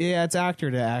 yeah, it's actor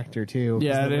to actor too. 'cause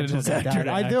Yeah, the it original is guy actor died.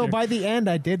 to I do. actor. By the end,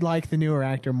 I did like the newer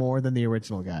actor more than the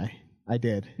original guy. I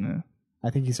did. Yeah. I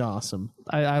think he's awesome.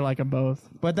 I like them both.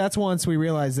 But that's once we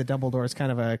realized that Dumbledore is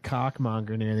kind of a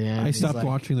cockmonger near the end. I He's stopped like-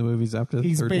 watching the movies after the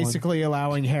He's third one. basically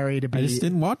allowing Harry to be I just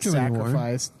didn't watch them anymore.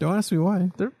 sacrificed. Don't ask me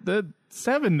why. The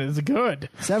 7 is good.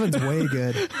 Seven's way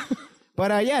good.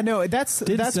 But yeah, no, that's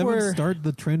Did Seven where start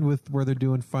the trend with where they're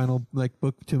doing final like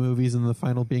book to movies and the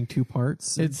final being 2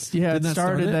 parts? It Didn't that started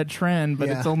start it? that trend, but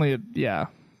Yeah. it's only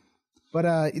But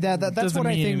that's Doesn't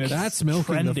what I mean think. it's That's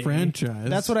milking trendy. the franchise.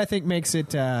 That's what I think makes it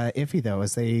iffy, though,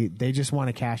 is they just want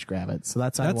to cash grab it. So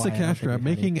that's a why I don't cash think grab. it had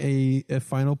Making a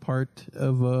final part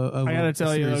of a. I gotta a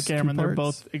tell you though, series, 2 Cameron, they're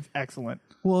parts. both excellent.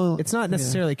 Well, It's not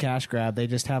necessarily cash grab. They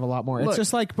just have a lot more. Look, it's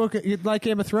just like like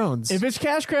Game of Thrones. If it's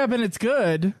cash grab and it's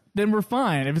good, then we're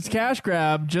fine. If it's cash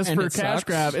grab just And for it cash sucks.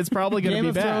 grab, it's probably going to Game be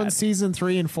of bad. Thrones season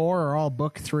 3 and 4 are all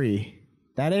book 3.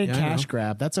 That ain't Yeah, I cash know.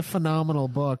 grab. That's a phenomenal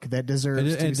book that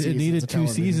deserves two it seasons needed of 2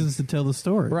 television. seasons to tell the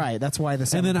story. Right. That's why the And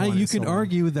seventh then one you is can so long.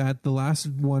 argue that the last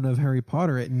one of Harry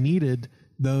Potter, it needed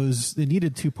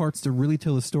 2 parts to really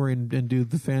tell the story and do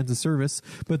the fans a service.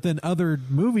 But then other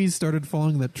movies started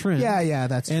following that trend. Yeah,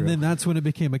 that's And true. then that's when it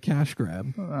became a cash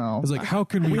grab. Well, It was like, how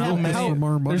can we how film this many- for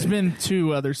more money? There's been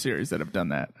 2 other series that have done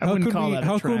that. I how wouldn't could call we, that a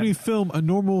how trend. could we film a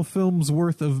normal film's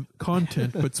worth of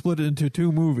content but split it into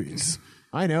 2 movies?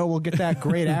 I know. We'll get that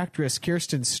great actress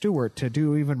Kirsten Stewart to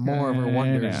do even more of her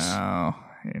wonders. I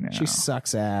know. She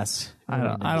sucks ass.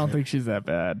 I don't think she's that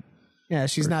bad. Yeah,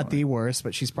 she's not the worst,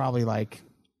 but she's probably like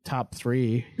top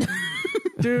 3.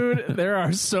 Dude, there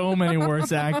are so many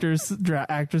worse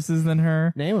actresses than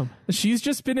her. Name them. She's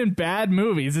just been in bad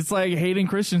movies. It's like Hayden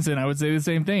Christensen. I would say the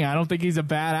same thing. I don't think he's a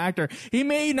bad actor. He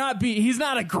may not be. He's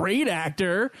not a great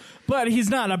actor, but he's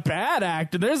not a bad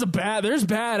actor. There's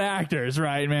bad actors,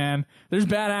 right, man? There's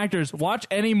bad actors. Watch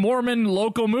any Mormon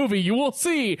local movie, you will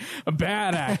see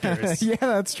bad actors. Yeah,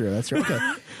 that's true. That's right. Okay.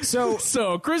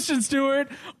 So Christian Stewart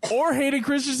or Hayden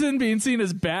Christensen being seen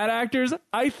as bad actors,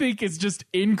 I think is just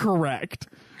incorrect.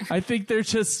 I think they're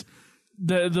just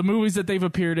the movies that they've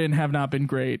appeared in have not been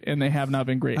great, and they have not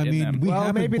been great I in mean, them. we well,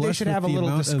 haven't maybe they blessed should with have a the little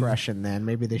amount of- discretion then.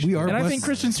 Maybe they should. We are and I think blessed-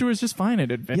 Christian Stewart's just fine at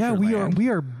Adventureland. Yeah, we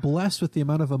are blessed with the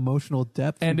amount of emotional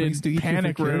depth And he in brings to each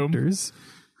Panic of the Room. characters.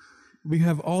 We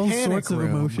have all Panic sorts of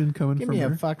Room. emotion coming Give from me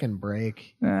her. a fucking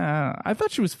break. I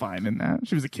thought she was fine in that.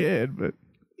 She was a kid, but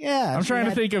Yeah, I'm she trying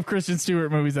to had- think of Kristen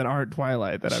Stewart movies that aren't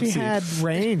Twilight that I've She seen. had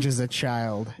range as a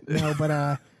child. No,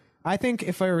 but I think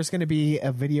if there was going to be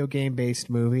a video game based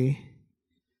movie,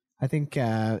 I think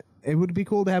it would be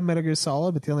cool to have Metal Gear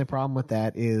Solid. But the only problem with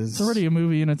that is It's already a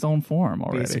movie in its own form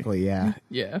already. basically, yeah.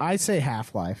 Yeah. I'd say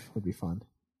Half-Life would be fun.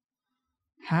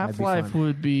 Half-Life fun.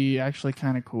 would be actually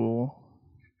kind of cool.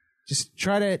 Just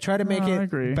try to make I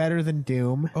agree. it better than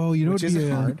Doom. Oh, you know which what'd be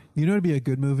isn't hard. you know what'd be a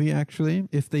good movie actually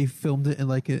if they filmed it in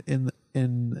like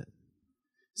in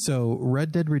so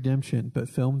Red Dead Redemption, but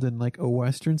filmed in like a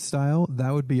Western style.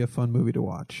 That would be a fun movie to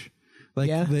watch. like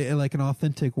Yeah. like an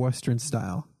authentic Western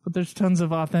style. But there's tons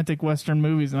of authentic Western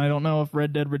movies, and I don't know if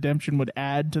Red Dead Redemption would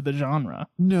add to the genre.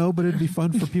 No, but it'd be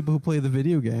fun for people who play the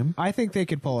video game. I think they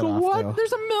could pull it off. What? Though.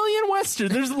 There's a million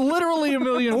Westerns. There's literally a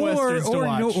million Westerns to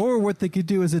watch. Or what they could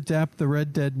do is adapt the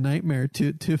Red Dead Nightmare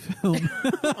to film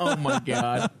Oh my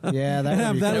god, Yeah, that and would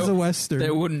have be that cool. as a Western.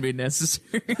 that wouldn't be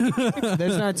necessary.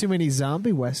 There's not too many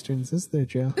zombie westerns, is there,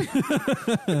 Joe?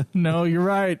 No, you're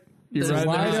right. You're right.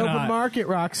 Wide there's open not. market,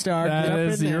 Rockstar. That Get up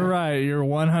is, in there. you're right. You're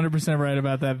 100% right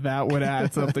about that. That would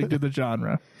add something to the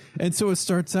genre. And so it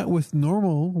starts out with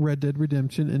normal Red Dead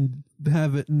Redemption and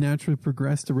have it naturally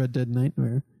progress to Red Dead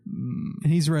Nightmare.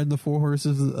 And he's riding the 4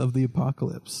 horses of the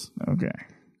apocalypse. Okay.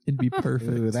 It'd be perfect.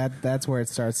 Ooh, that's where it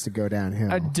starts to go downhill.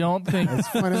 I don't think As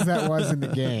fun as that was in the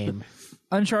game.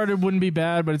 Uncharted wouldn't be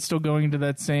bad, but it's still going into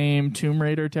that same Tomb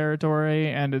Raider territory,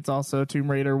 and it's also Tomb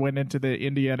Raider went into the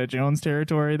Indiana Jones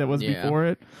territory that was Yeah. before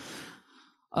it.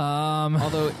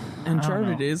 Although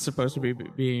Uncharted is supposed to be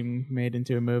being made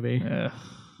into a movie. I'm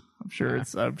sure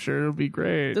it'll be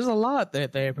great. There's a lot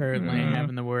that they apparently have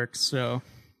in the works. So,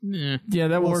 Yeah,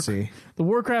 that We'll see. The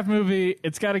Warcraft movie,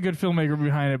 it's got a good filmmaker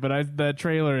behind it, but the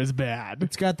trailer is bad.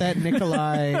 It's got that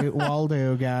Nikolai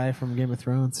Waldo guy from Game of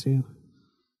Thrones, too.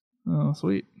 Oh,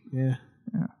 sweet. Yeah.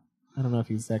 I don't know if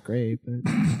he's that great,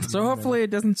 but so hopefully it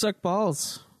doesn't suck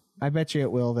balls. I bet you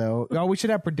it will, though. Oh, we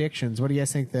should have predictions. What do you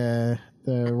guys think the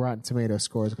Rotten Tomato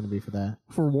score is going to be for that?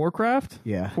 For Warcraft,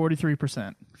 Yeah.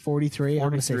 43%. 43? I'm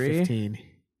going to say 43? 15.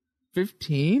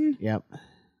 15? Yep.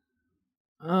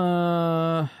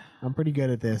 Uh, I'm pretty good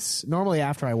at this. Normally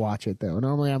after I watch it, though.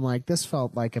 Normally I'm like, this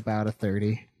felt like about a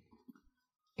 30.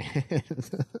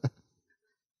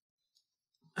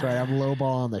 That's right, I'm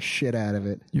lowballing the shit out of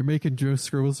it. You're making Joe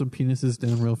scribble some penises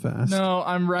down real fast. No,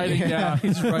 I'm writing down.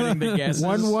 he's writing the guesses.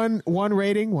 One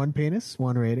rating, one penis.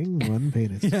 One rating, one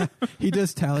penis. Yeah, he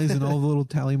does tallies, and all the little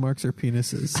tally marks are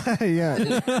penises. Yeah.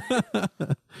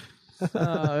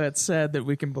 It's sad that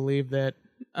we can believe that.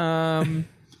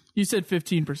 You said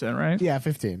 15%, right? Yeah,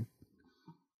 15.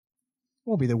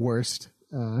 Won't be the worst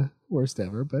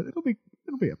ever, but it'll be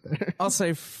up there. I'll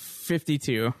say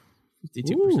 52.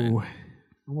 52%. Ooh,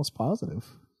 almost positive.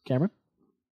 Cameron?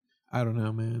 I don't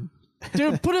know, man.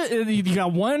 Dude, put it. You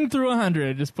got 1 through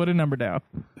 100. Just put a number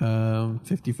down.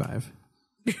 55.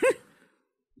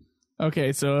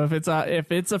 Okay, so if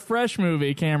it's a fresh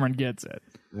movie, Cameron gets it.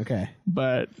 Okay.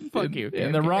 But Fuck you,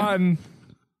 in Cam.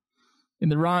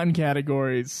 the rotten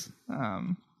categories,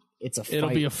 It's a fight. it'll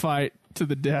be a fight to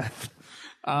the death.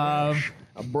 a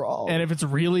brawl. And if it's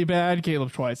really bad,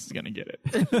 Caleb Twice is gonna get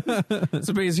it.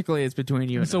 So basically, it's between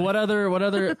you and So I. what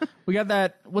other? We got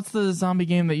that. What's the zombie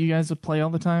game that you guys would play all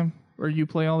the time, or you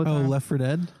play all the Oh, time? Left 4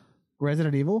 Dead?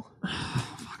 Resident Evil?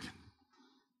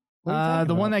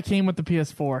 The one that came with the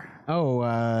PS4, Oh,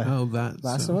 Oh, that.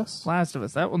 Last of Us? Last of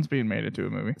Us. That one's being made into a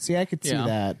movie, See, I could see Yeah.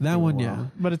 that. That doing one, well. yeah.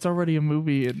 but it's already a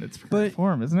movie in its But-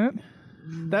 form, isn't it?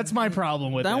 That's my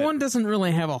problem with That it. one doesn't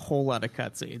really have a whole lot of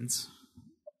cutscenes.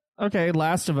 Okay,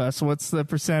 Last of Us. What's the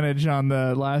percentage on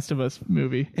the Last of Us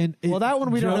movie? And Well, that one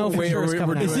we don't know for sure is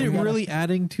coming out. Is it We gotta- really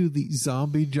adding to the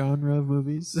zombie genre of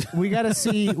movies? We gotta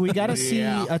see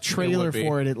Yeah, a it trailer would be.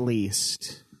 for it at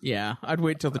least. Yeah, I'd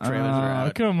wait till the trailers are Oh,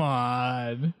 out. come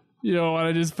on. You don't want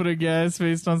to just put a guess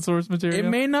based on source material? It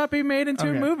may not be made into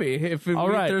Okay. a movie if All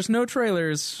right. there's no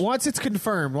trailers. Once it's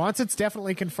confirmed, once it's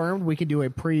definitely confirmed, we can do a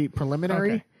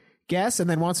preliminary Okay. guess, and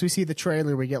then once we see the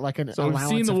trailer, we get like an So we've allowance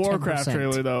seen the of Warcraft 10%.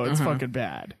 trailer, though. It's fucking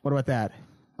bad. What about that?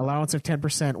 Allowance of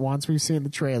 10% once we've seen the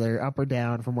trailer, up or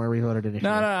down from where we voted initially.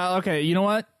 No. Okay, you know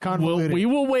what? Convoluted. We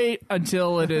will wait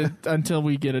until until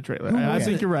we get a trailer. I was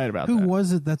think it? you're right about Who that.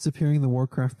 was it that's appearing in the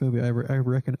Warcraft movie? I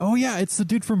reckon. Oh, yeah, it's the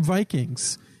dude from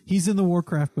Vikings. He's in the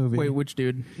Warcraft movie. Wait, which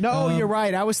dude? No, you're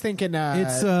right. I was thinking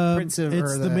It's Prince of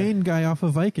it's or the main guy off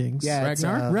of Vikings. Yeah, it's,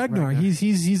 Ragnar? Ragnar.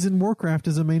 He's in Warcraft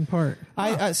as a main part.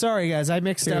 Sorry guys, I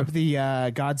mixed up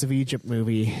the Gods of Egypt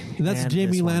movie. And that's and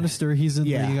Jamie this one. Lannister. He's in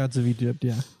Yeah. the Gods of Egypt.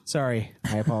 Yeah. Sorry,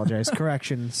 I apologize.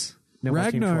 Corrections. No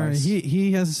more team Ragnar. twice.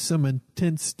 He has some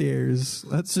intense stares.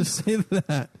 Let's just say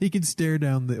that he can stare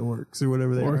down the orcs or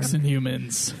whatever they Orcs are. and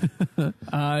humans.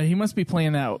 He must be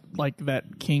playing that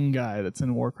king guy that's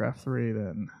in Warcraft 3.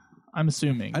 Then I'm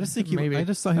assuming. I just think Maybe. I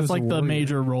just thought he That's was like a the warrior.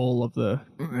 major role of the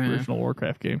original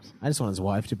Warcraft games. I just want his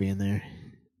wife to be in there.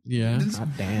 Yeah. God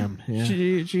damn. Yeah.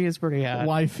 She is pretty hot.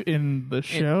 Wife in the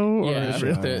show? Or Yeah, is in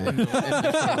it- the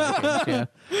show,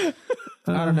 yeah.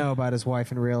 I don't know about his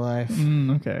wife in real life.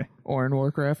 okay. Or in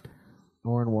Warcraft.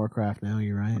 Or in Warcraft now,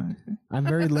 you're right. I'm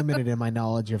very limited in my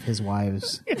knowledge of his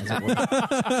wives. As it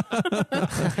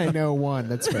were. I know one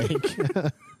that's fake.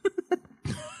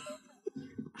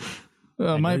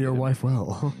 your wife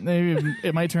well. Maybe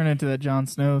it might turn into that Jon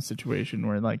Snow situation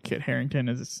where like Kit Harington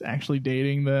is actually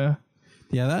dating the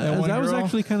Yeah, that was girl.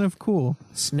 actually kind of cool.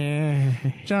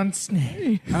 Jon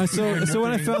Snow. So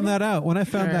when I found that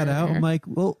out, I'm like,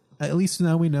 well, at least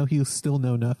now we know he'll still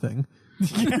know nothing.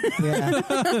 Yeah.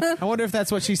 I wonder if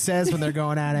that's what she says when they're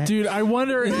going at it. Dude, I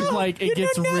wonder if like it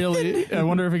gets really. I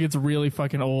wonder if it gets really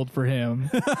fucking old for him.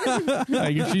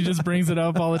 Like if she just brings it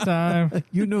up all the time.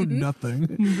 You know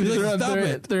nothing. Like, stop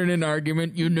it. They're in an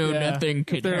argument. You know Yeah. nothing.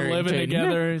 Kit They're living Harington.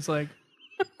 together. It's like,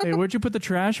 hey, where'd you put the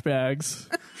trash bags?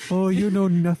 Oh, you know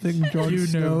nothing, Jon You know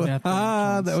Snow. nothing,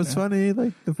 Jon That was Snow. funny.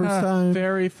 Like the first time.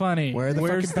 Very funny. Where are the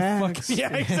Where's fucking bags?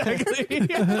 Yeah, exactly.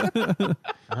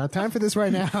 Time for this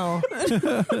right now.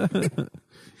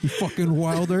 You fucking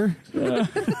wilder.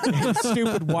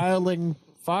 Stupid wildling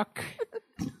fuck.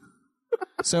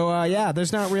 So yeah,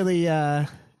 there's not really.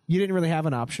 You didn't really have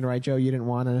an option, right, Joe? You didn't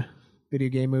want a video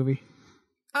game movie.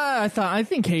 I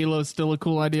think Halo's still a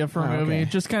cool idea for a movie. okay.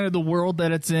 Just kind of the world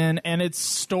that it's in, and its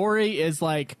story is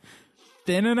like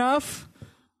thin enough.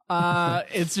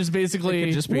 It's just basically It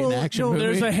could just be an action movie.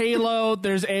 There's a Halo,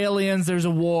 there's aliens, there's a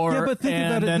war, Yeah, but think and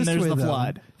about it then this there's way, the though.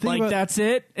 flood. Think Like about- that's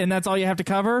it, and that's all you have to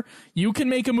cover. You can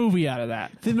make a movie out of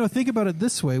that. Think about it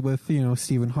this way with,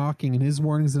 Stephen Hawking and his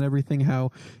warnings and everything,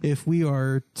 how if we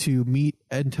are to meet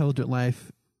intelligent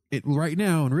life right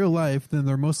now in real life, then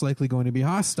they're most likely going to be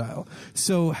hostile.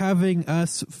 So having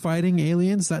us fighting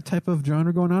aliens, that type of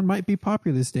genre going on, might be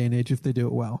popular this day and age if they do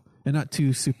it well and not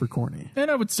too super corny. And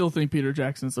I would still think Peter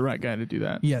Jackson's the right guy to do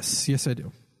that. Yes, I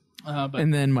do. But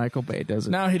And then Michael Bay does it.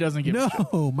 now he doesn't give a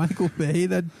shit. No, Michael Bay,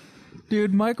 that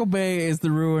Dude, Michael Bay is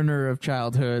the ruiner of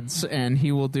childhoods, and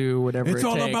he will do whatever it takes.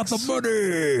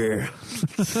 money.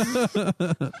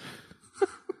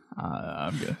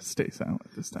 I'm going to stay silent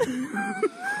this time.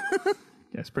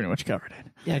 Yes, pretty much covered it.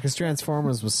 Yeah, because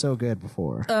Transformers was so good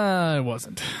before. It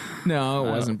wasn't. No,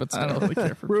 it wasn't, but I don't really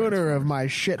care for Ruiner of my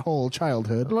shithole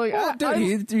childhood. Like,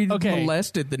 he okay.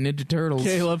 molested the Ninja Turtles.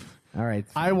 Caleb, All right.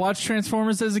 I watched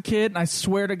Transformers as a kid, and I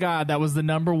swear to God, that was the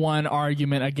number one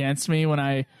argument against me when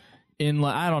I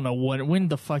don't know when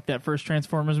the fuck that first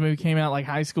Transformers movie came out, like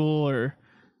high school or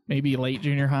maybe late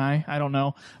junior high. I don't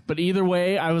know. But either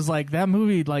way, I was like, that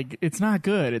movie, like, it's not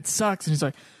good. It sucks. And he's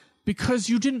like, because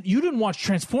you didn't watch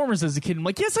Transformers as a kid. I'm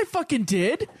like, yes, I fucking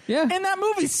did. Yeah. And that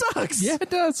movie sucks. Yeah,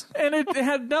 it does. And it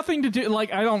had nothing to do,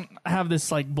 like, I don't have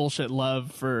this, like, bullshit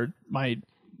love for my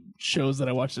shows that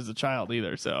I watched as a child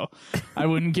either, so I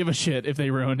wouldn't give a shit if they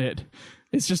ruined it.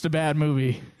 It's just a bad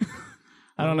movie.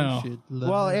 I don't know.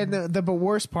 Well, and the but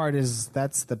worst part is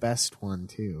that's the best one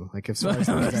too. Like if someone's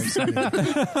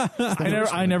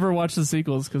I never watched the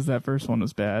sequels because that first one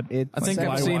was bad. I think second I've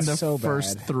one seen was the so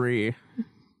first bad. 3.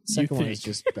 Second one think. is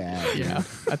just bad. Yeah,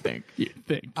 I think. You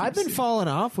think I've been falling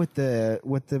off with the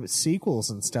sequels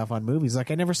and stuff on movies. Like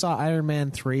I never saw Iron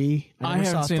Man 3. I never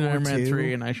haven't saw seen Thor Iron Man 2.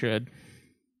 3, and I should.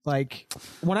 Like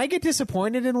when I get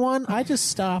disappointed in one, I just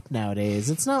stop nowadays.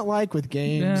 It's not like with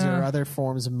games Yeah. or other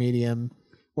forms of medium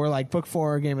where like Book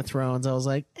 4 or Game of Thrones, I was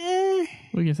like,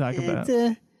 we can talk about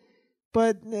it.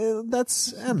 but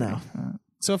that's, I don't know.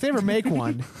 So if they ever make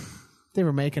one, if they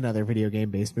ever make another video game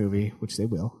based movie, which they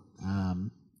will,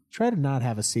 try to not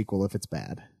have a sequel if it's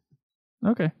bad.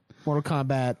 Okay. Mortal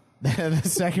Kombat, the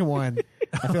second one,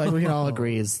 I feel like we can all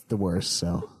agree is the worst.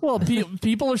 So Well,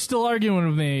 people are still arguing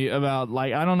with me about,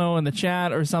 like, I don't know, in the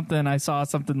chat or something, I saw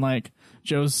something like,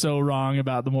 Joe's so wrong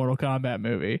about the Mortal Kombat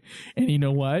movie. And you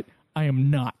know what? I am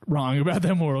not wrong about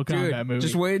that Mortal Kombat movie.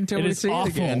 just wait until It we is see it awful.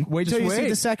 again. wait till Just you see wait.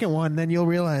 the second one, then you'll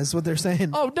realize what they're saying.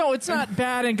 Oh, no, it's not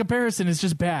bad in comparison. It's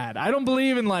just bad. I don't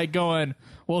believe in, like, going,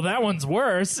 well, that one's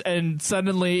worse, and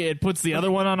suddenly it puts the other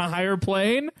one on a higher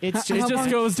plane. It How just long-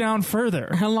 goes down further.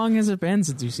 How long has it been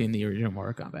since you've seen the original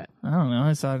Mortal Kombat? I don't know.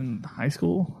 I saw it in high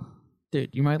school.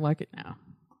 Dude, you might like it now.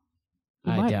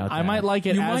 I might like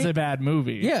it You as might- a bad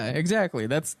movie. Yeah, exactly.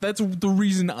 That's the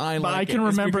reason I But like it. I can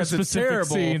is remember because it's specific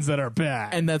terrible, scenes that are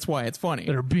bad. and that's why it's funny.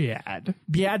 that are bad.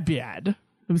 Bad.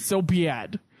 It was so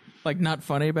bad. Like not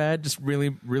funny bad, just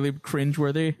really, really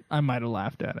cringeworthy. I might have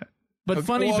laughed at it. But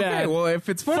funny Well, okay, bad. well, if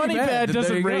it's funny bad then there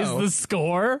doesn't you raise go. the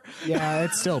score. Yeah,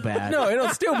 it's still bad. No, it'll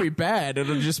still be bad.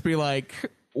 It'll just be like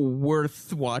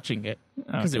worth watching it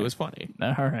because it Okay. was funny. All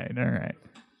right.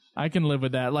 I can live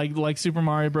with that. Like Super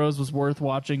Mario Bros. Was worth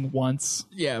watching once.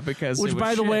 Yeah, because Which, it was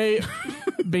by the shit. way,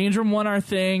 Bainstrom won our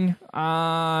thing,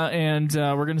 and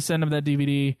we're going to send him that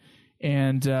DVD,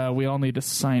 and we all need to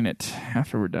sign it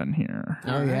after we're done here.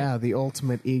 Oh yeah, the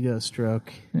ultimate ego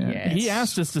stroke. Yeah. Yes. He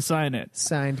asked us to sign it.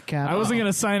 Signed cap. I wasn't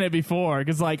going to sign it before,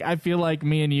 because like, I feel like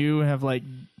me and you have like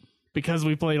because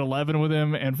we played 11 with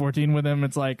him and 14 with him,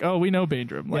 it's like, oh, we know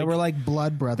Baindrum. Yeah, we're like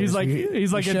blood brothers. He's like We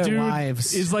a share dude.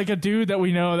 lives. He's like a dude that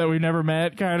we know that we've never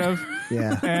met, kind of.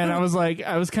 Yeah. And I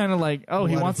was kind of like, oh,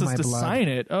 he Blood wants of us my to blood. sign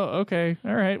it. Oh, okay,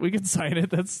 all right, we can sign it.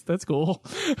 That's cool.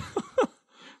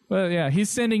 But yeah, he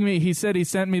said he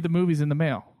sent me the movies in the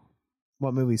mail.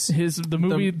 What movies? The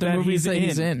movie that movie he's that in.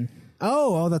 he's in.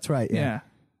 Oh, that's right. Yeah.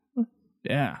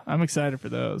 Yeah, I'm excited for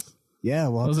those. Yeah,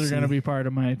 well, Those are going to be part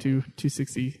of my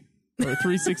 260 or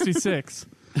 366.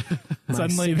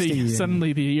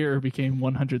 Suddenly the year became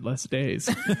 100 less days.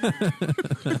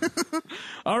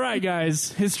 All right,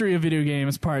 guys. History of video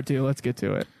games part 2. Let's get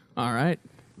to it. All right.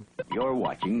 You're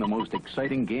watching the most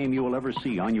exciting game you will ever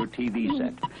see on your TV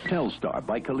set. Telstar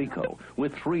by Coleco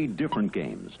with 3 different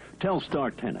games.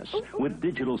 Telstar Tennis with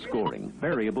digital scoring,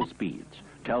 variable speeds.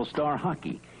 Telstar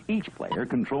Hockey. Each player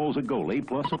controls a goalie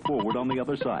plus a forward on the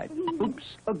other side. Oops,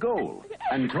 a goal.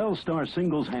 And Telstar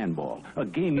Singles Handball, a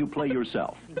game you play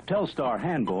yourself. Telstar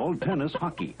Handball, Tennis,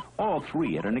 Hockey. All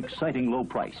 3 at an exciting low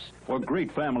price. For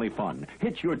great family fun,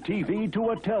 hitch your TV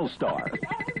to a Telstar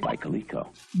by Coleco.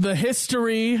 The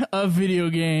history of video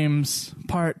games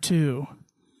part 2.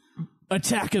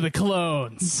 Attack of the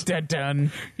Clones.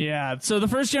 Done. Yeah. So the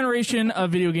first generation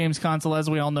of video games console, as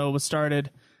we all know, was started,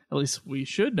 at least we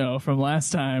should know from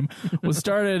last time, was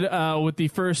started with the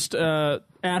first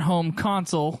at-home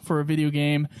console for a video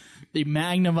game, the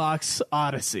Magnavox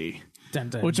Odyssey. Dun,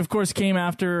 dun. Which, of course, came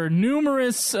after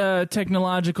numerous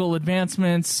technological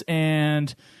advancements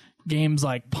and games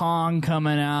like Pong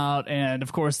coming out, and,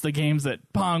 of course, the games that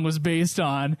Pong was based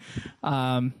on.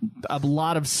 A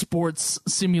lot of sports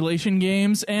simulation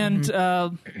games. And,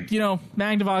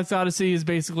 Magnavox Odyssey is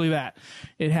basically that.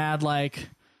 It had,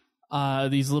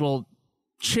 these little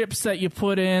chips that you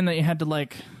put in that you had to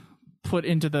put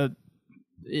into the.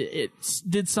 It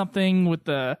did something with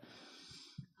the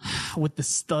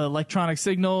electronic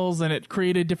signals, and it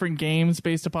created different games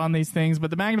based upon these things.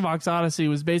 But the Magnavox Odyssey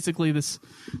was basically this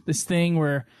thing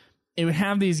where it would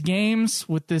have these games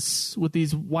with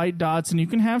these white dots, and you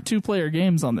can have 2-player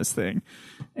games on this thing.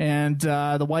 And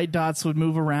the white dots would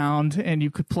move around, and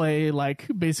you could play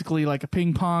basically like a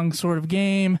ping pong sort of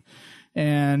game.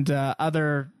 And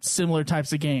other similar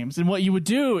types of games. And what you would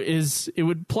do is it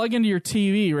would plug into your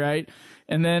TV, right?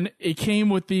 And then it came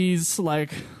with these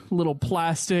little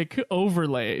plastic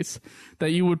overlays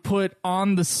that you would put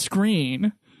on the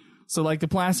screen. So the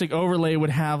plastic overlay would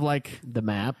have the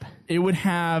map. it would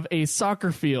have a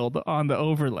soccer field on the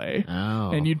overlay.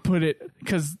 Oh. And you'd put it,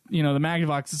 because, the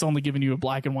Magnavox is only giving you a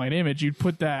black and white image. You'd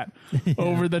put that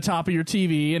over the top of your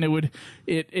TV, and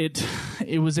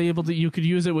it was able to, you could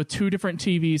use it with 2 different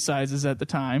TV sizes at the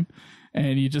time.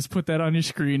 And you just put that on your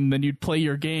screen, and then you'd play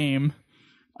your game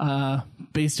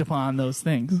based upon those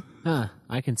things. Huh.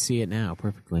 I can see it now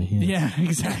perfectly. Yeah,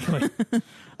 exactly.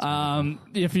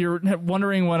 If you're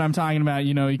wondering what I'm talking about,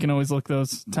 you can always look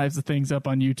those types of things up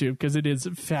on YouTube, because it is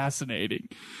fascinating.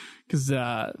 Because,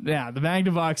 the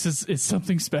Magnavox is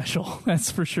something special,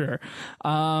 that's for sure.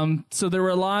 So there were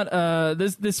a lot,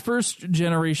 this first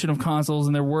generation of consoles,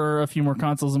 and there were a few more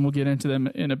consoles, and we'll get into them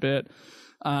in a bit.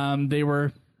 They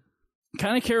were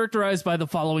kind of characterized by the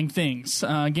following things.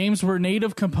 Games were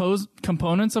native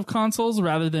components of consoles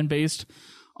rather than based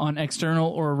on external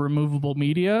or removable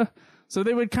media. So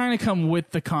they would kind of come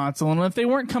with the console. And if they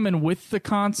weren't coming with the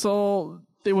console,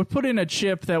 they would put in a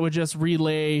chip that would just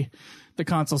relay the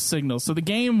console signals. So the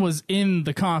game was in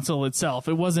the console itself.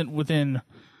 It wasn't within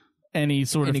any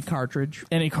cartridge.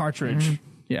 Mm-hmm.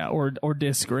 Yeah, or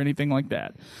disc or anything like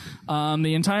that.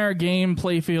 The entire game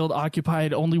playfield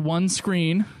occupied only one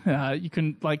screen. You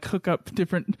can hook up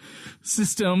different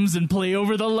systems and play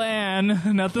over the LAN.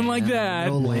 Nothing like that.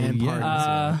 No LAN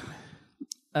parties.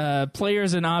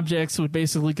 Players and objects would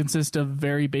basically consist of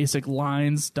very basic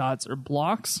lines, dots, or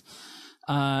blocks.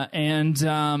 And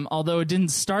although it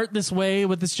didn't start this way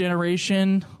with this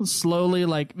generation, slowly,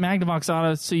 Magnavox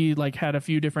Odyssey, had a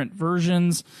few different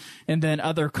versions, and then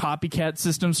other copycat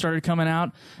systems started coming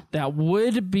out that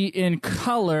would be in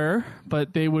color,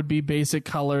 but they would be basic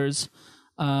colors,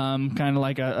 kind of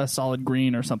like a solid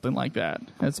green or something like that,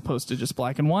 as opposed to just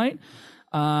black and white,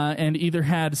 and either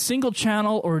had single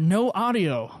channel or no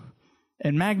audio.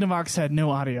 And Magnavox had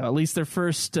no audio. At least their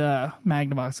first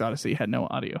Magnavox Odyssey had no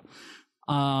audio.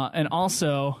 And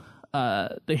also,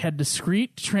 they had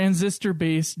discrete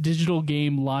transistor-based digital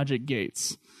game logic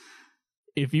gates.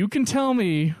 If you can tell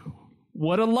me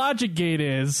what a logic gate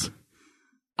is,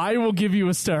 I will give you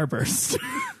a starburst.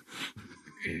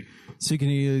 So can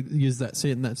you use that? Say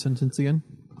it in that sentence again.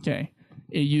 Okay.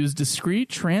 It used discrete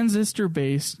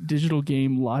transistor-based digital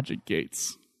game logic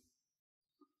gates.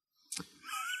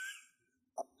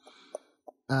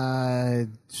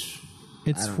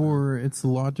 It's for it's the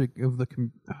logic of the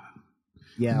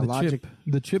Yeah, the logic.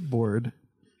 the chipboard.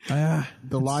 The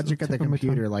logic of the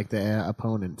computer, like the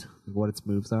opponent, what its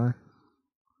moves are.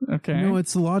 Okay. No,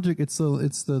 it's the logic. It's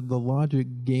the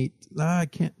logic gate. I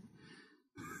can't.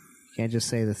 Can't just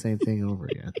say the same thing over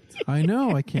again. I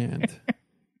know I can't.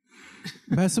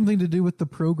 It has something to do with the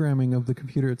programming of the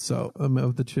computer itself,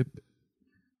 of the chip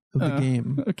of the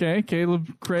game. Okay,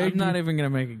 Caleb, Craig. I'm not even going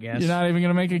to make a guess. You're not even going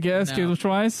to make a guess, No. Caleb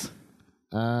Twice?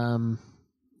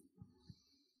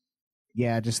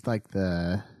 Yeah, just like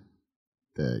the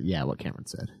what Cameron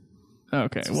said.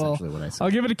 Okay, That's well, essentially what I said.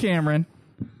 I'll give it to Cameron.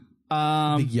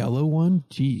 The yellow one.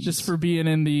 Jeez. Just for being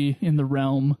in the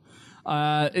realm.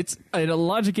 It's a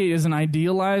logic gate is an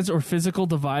idealized or physical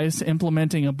device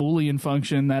implementing a Boolean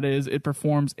function. That is, it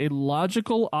performs a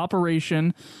logical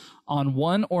operation on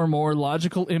one or more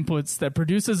logical inputs that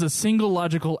produces a single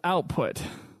logical output.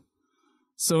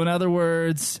 So in other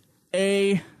words,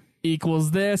 A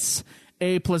equals this,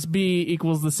 A plus B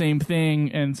equals the same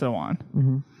thing, and so on.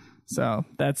 Mm-hmm. So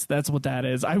that's what that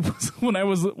is. When I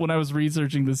was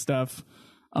researching this stuff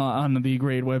on the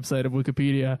great website of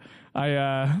Wikipedia,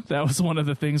 that was one of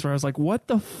the things where I was like, what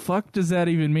the fuck does that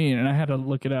even mean? And I had to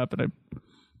look it up, and I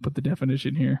put the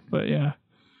definition here. But yeah,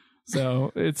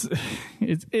 so it's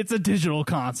a digital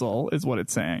console is what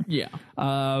it's saying. Yeah.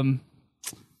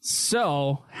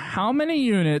 So how many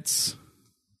units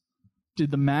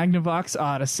did the Magnavox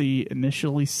Odyssey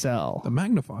initially sell? the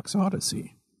Magnavox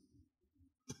Odyssey.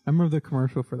 I remember the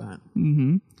commercial for that.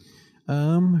 Mm-hmm.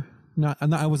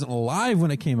 I wasn't alive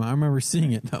when it came out. I remember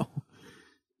seeing it though.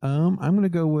 I'm gonna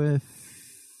go with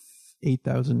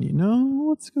 8,000. No,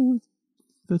 let's go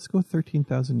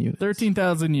 13,000 units.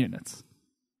 13,000 units.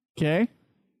 Okay,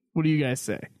 what do you guys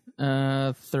say?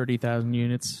 30,000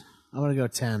 units. I'm gonna go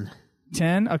 10.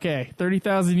 10? Okay,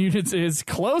 30,000 units is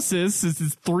closest. This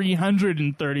is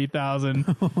 330,000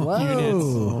 units. A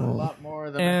lot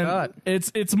more than I thought. And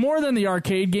it's more than the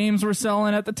arcade games were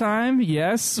selling at the time,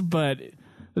 yes, but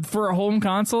for a home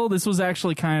console, this was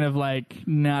actually kind of like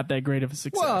not that great of a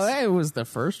success. Well, it was the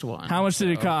first one. How much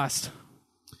did it cost?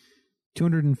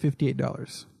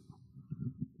 $258.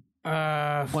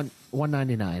 $199.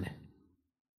 That's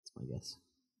my guess.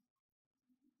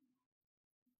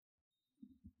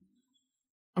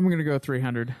 I'm going to go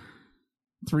 300.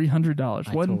 $300.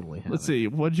 I totally have Let's it. see,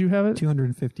 what'd you have it?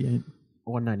 258.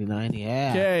 $199. Yeah.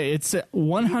 Okay, it's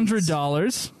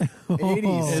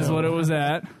 $100 is what it was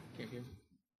at.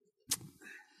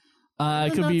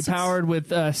 It could be powered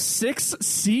with 6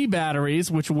 C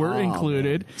batteries, which were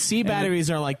included, C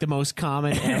batteries are like the most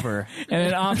common ever. and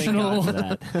an optional for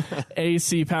that.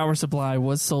 AC power supply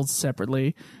was sold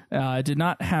separately. It did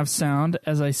not have sound,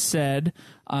 as I said.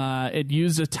 It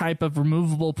used a type of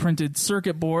removable printed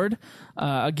circuit board,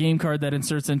 a game card that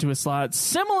inserts into a slot,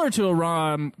 similar to a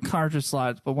ROM cartridge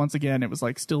slot, but once again, it was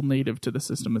like still native to the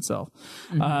system itself.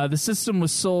 The system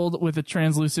was sold with a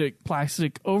translucent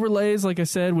plastic overlays, like I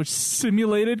said, which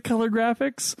simulated color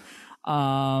graphics.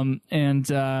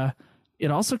 It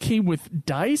also came with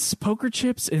dice, poker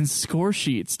chips, and score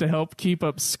sheets to help keep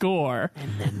up score,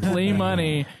 play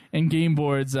money, and game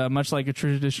boards, much like a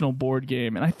traditional board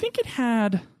game. And I think it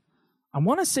had,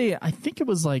 I think it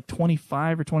was like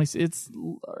 25 or 20, it's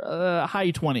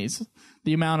high 20s,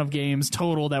 the amount of games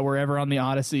total that were ever on the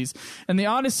Odysseys. And the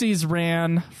Odysseys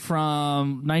ran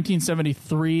from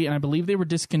 1973, and I believe they were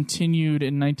discontinued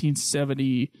in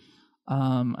 1970.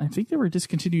 I think they were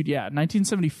discontinued,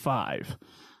 1975.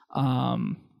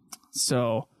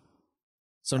 So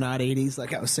not 80s,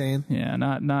 like I was saying. yeah,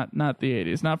 not the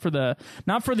 80s, not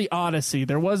for the Odyssey.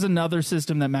 There was another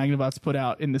system that Magnavox put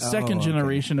out in the second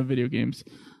generation of video games,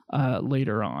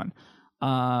 later on.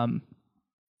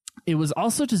 It was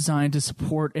also designed to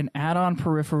support an add-on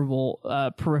peripheral,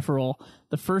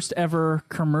 the first ever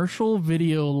commercial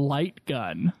video light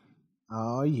gun.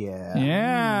 Oh yeah.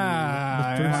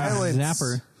 Yeah.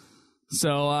 Zapper.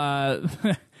 So,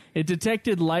 it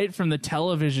detected light from the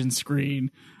television screen,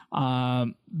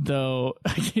 though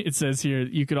it says here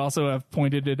you could also have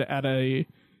pointed it at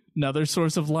another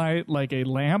source of light, like a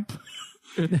lamp,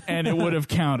 and it would have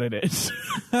counted it.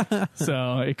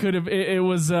 So it could have. It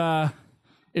was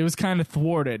kind of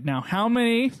thwarted. Now, how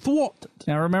many thwarted?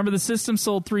 Now, remember the system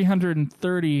sold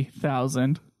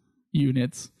 330,000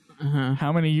 units.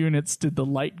 How many units did the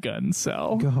light gun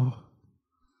sell? Go.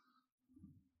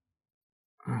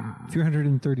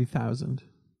 330,000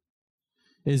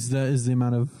 is the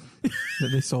amount of that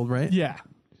they sold, right? Yeah,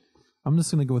 I'm just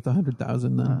gonna go with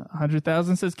 100,000 then.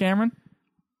 100,000 says Cameron.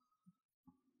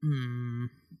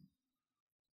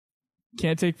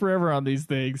 Can't take forever on these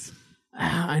things.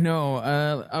 I know.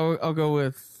 I'll go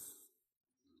with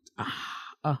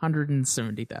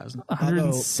 170,000.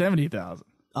 170,000.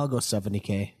 I'll go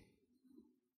 70K.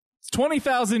 It's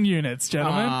 20,000 units,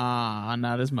 gentlemen.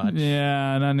 Not as much.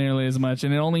 Yeah, not nearly as much,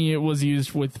 and it was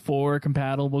used with 4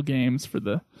 compatible games for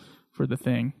the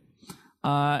thing.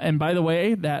 And by the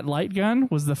way, that light gun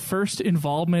was the first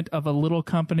involvement of a little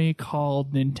company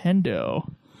called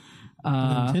Nintendo.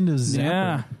 Nintendo Zapper.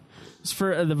 Yeah, it's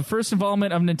for the first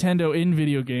involvement of Nintendo in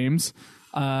video games.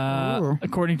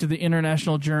 According to the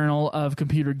International Journal of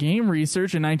Computer Game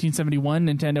Research, in 1971,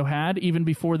 Nintendo had, even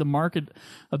before the market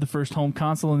of the first home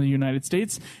console in the United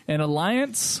States, an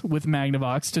alliance with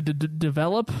Magnavox to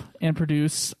develop and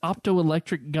produce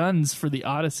optoelectric guns for the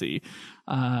Odyssey,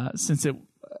 since it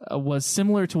was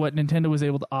similar to what Nintendo was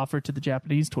able to offer to the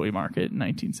Japanese toy market in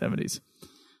 1970s.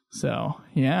 So,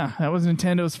 yeah, that was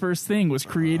Nintendo's first thing, was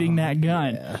creating that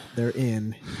gun. Yeah, they're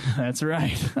in. That's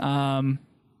right.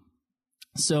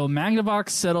 So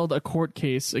Magnavox settled a court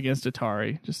case against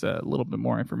Atari, just a little bit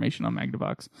more information on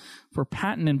Magnavox, for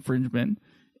patent infringement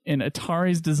in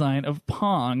Atari's design of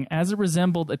Pong, as it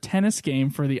resembled a tennis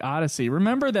game for the Odyssey.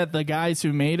 Remember that the guys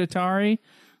who made Atari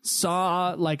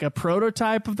saw like a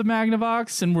prototype of the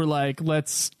Magnavox and were like,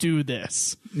 let's do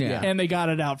this. Yeah. And they got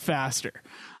it out faster.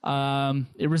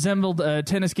 It resembled a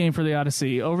tennis game for the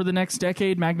Odyssey. Over the next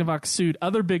decade, Magnavox sued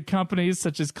other big companies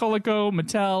such as Coleco,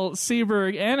 Mattel,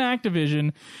 Seeburg, and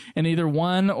Activision, and either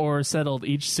won or settled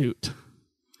each suit.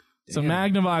 So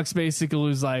Magnavox basically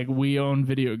was like, we own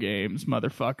video games,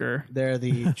 motherfucker. They're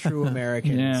the true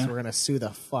Americans. Yeah. We're going to sue the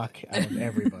fuck out of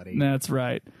everybody. That's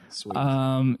right. Sweet.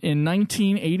 In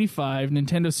 1985,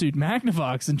 Nintendo sued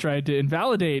Magnavox and tried to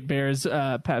invalidate Bear's,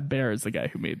 Pat Bear is the guy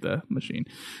who made the machine,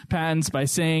 patents by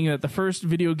saying that the first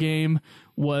video game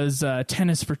was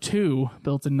Tennis for Two,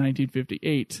 built in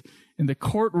 1958. And the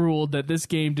court ruled that this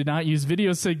game did not use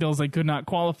video signals and could not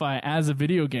qualify as a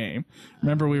video game.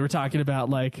 Remember, we were talking about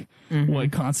like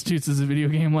what constitutes as a video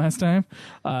game last time.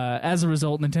 As a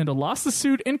result, Nintendo lost the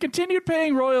suit and continued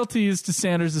paying royalties to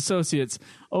Sanders Associates.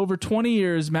 Over 20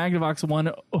 years, Magnavox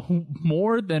won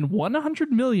more than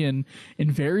 $100 million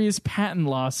in various patent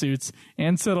lawsuits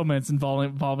and settlements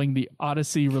involving the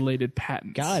Odyssey-related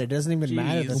patents. God, it doesn't even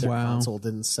matter that their console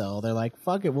didn't sell. They're like,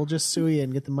 fuck it, we'll just sue you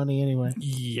and get the money anyway.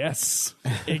 Yes,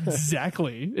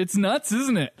 exactly. It's nuts,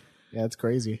 isn't it? Yeah, it's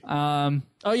crazy. So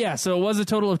it was a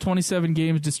total of 27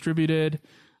 games distributed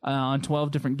on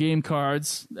 12 different game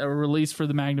cards that were released for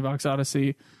the Magnavox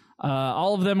Odyssey.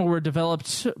 All of them were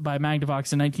developed by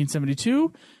Magnavox in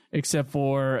 1972, except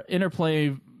for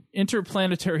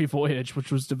Interplanetary Voyage,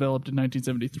 which was developed in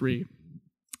 1973.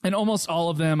 And almost all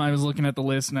of them, I was looking at the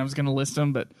list and I was going to list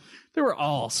them, but they were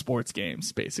all sports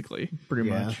games, basically. Pretty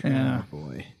much. Yeah. Oh,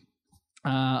 boy.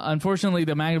 Unfortunately,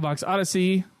 the Magnavox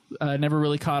Odyssey never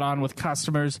really caught on with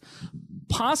customers,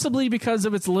 possibly because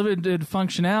of its limited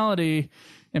functionality,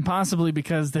 and possibly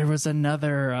because there was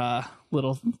another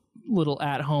little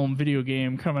at-home video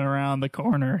game coming around the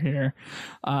corner here.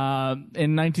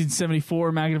 In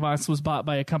 1974, Magnavox was bought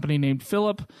by a company named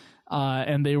Philip,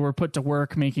 and they were put to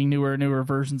work making newer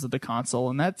versions of the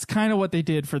console, and that's kind of what they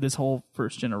did for this whole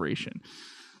first generation.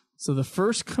 So the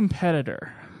first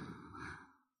competitor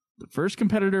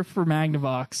for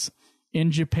Magnavox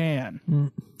in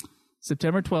Japan,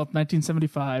 September 12th,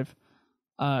 1975,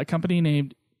 a company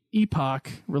named Epoch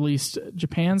released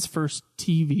Japan's first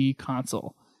TV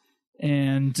console.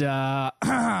 And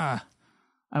I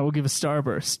will give a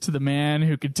starburst to the man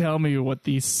who could tell me what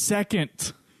the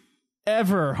second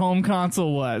ever home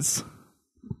console was.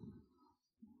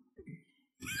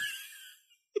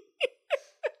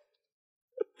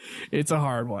 It's a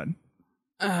hard one.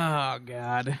 Oh,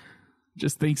 God.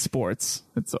 Just think sports.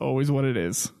 It's always what it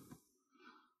is.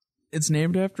 It's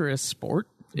named after a sport?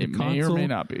 It may or may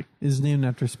not be. Is named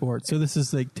after sports. So this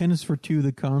is like Tennis for Two,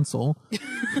 the console.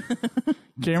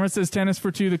 Cameron says Tennis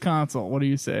for Two, the console. What do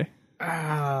you say?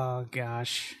 Oh,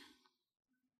 gosh.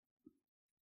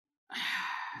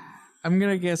 I'm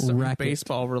going to guess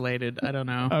baseball related. I don't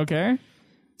know. Okay.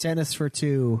 Tennis for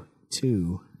Two.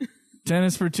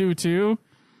 Tennis for two.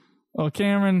 Oh,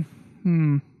 Cameron.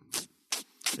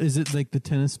 Is it like the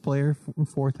tennis player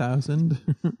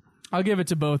 4000? I'll give it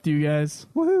to both you guys.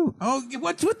 Woohoo! Oh,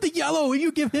 what's with the yellow?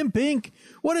 You give him pink.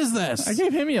 What is this? I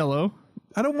gave him yellow.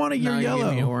 I don't want your No, yellow. you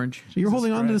gave me orange. So you're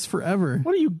holding on to this forever.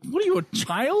 What are you, a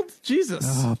child? Jesus.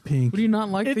 Oh, pink. Do you not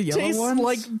like It the yellow tastes ones?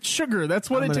 like sugar. That's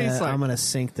what it tastes like. I'm going to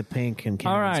sink the pink and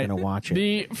All Cameron's right. going to watch it.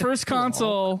 The first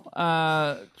console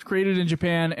created in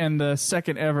Japan and the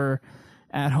second ever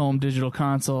at-home digital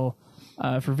console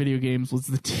for video games was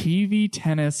the TV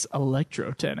tennis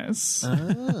electro tennis.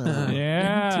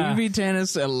 Yeah. TV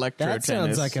tennis, electro That tennis.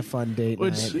 sounds like a fun date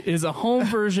Which night. is a home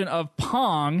version of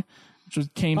Pong,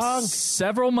 which came Pong.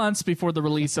 several months before the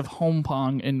release of Home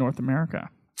Pong in North America.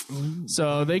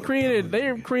 So they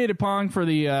created Pong for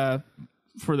the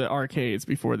arcades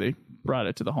before they brought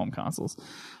it to the home consoles.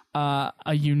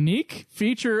 A unique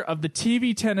feature of the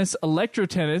TV tennis electro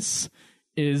tennis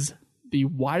is the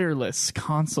wireless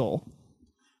console.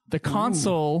 The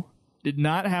console did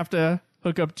not have to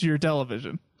hook up to your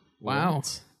television. Wow.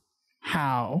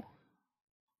 How?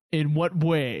 In what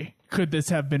way could this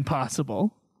have been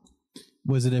possible?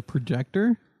 Was it a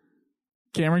projector?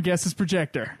 Cameron guesses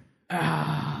projector.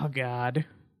 Oh, God.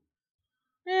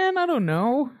 Man, I don't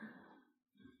know.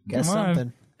 Guess Come on.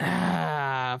 something.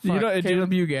 Fuck.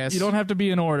 Caleb, you guess. You don't have to be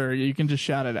in order. You can just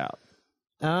shout it out.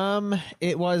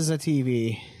 It was a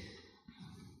TV.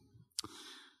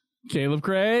 Caleb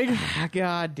Craig.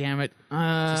 God damn it.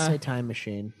 Just say time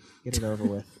machine. Get it over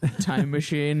with. Time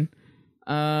machine.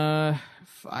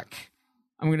 Fuck.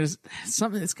 I'm gonna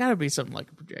something. It's got to be something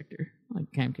like a projector,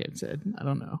 like Cam said. I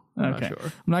don't know. I'm Okay. not sure.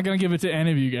 I'm not gonna give it to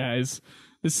any of you guys.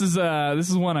 This is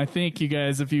one I think you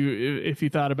guys, if you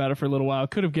thought about it for a little while,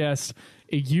 could have guessed.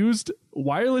 It used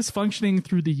wireless functioning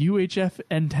through the UHF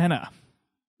antenna.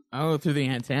 Oh, through the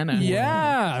antenna.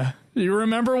 Yeah. You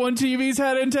remember when TVs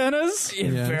had antennas? A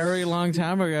very long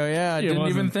time ago. Yeah, I It didn't even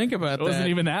wasn't- think about It that. wasn't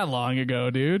even that long ago,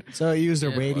 dude. So it used a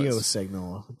It radio was.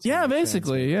 signal. Yeah,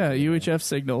 basically, yeah, UHF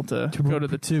signal to go to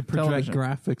the to project television.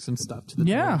 graphics and stuff to the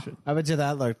Yeah. television. I bet you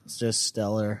that looks just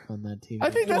stellar on that TV. I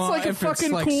think that's like a if it's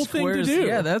fucking like cool thing to squares- do.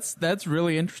 Yeah, that's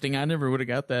really interesting. I never would have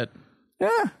got that.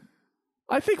 Yeah.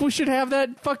 I think we should have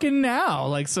that fucking now,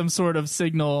 like some sort of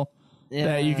signal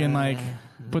that you can like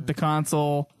put the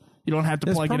console. You don't have to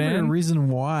There's plug it probably a in. reason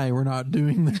why we're not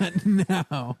doing that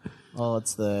now. Well,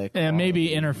 it's the And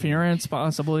maybe interference,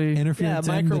 possibly. Interference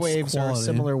and microwaves are a quality.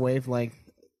 similar wavelength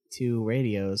to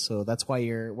radios, so that's why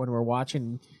when we're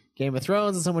watching Game of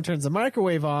Thrones and someone turns the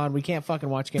microwave on, we can't fucking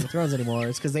watch Game of Thrones anymore.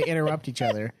 It's because they interrupt each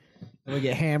other, and we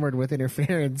get hammered with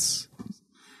interference.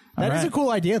 That is right. a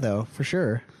cool idea, though, for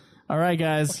sure. All right, What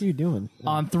guys. are you doing?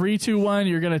 On 3, 2, 1,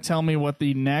 you're going to tell me what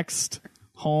the next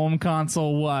home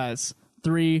console was.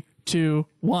 3, 2,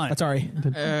 1.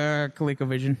 Atari.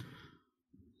 ColecoVision.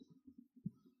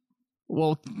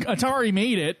 Well, Atari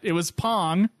made it. It was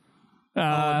Pong.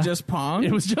 Just Pong?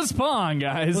 It was just Pong,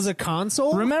 guys. Was it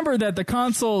console? Remember that the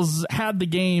consoles had the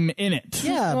game in it.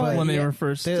 Yeah, but when they were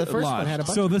first the first launched. one had a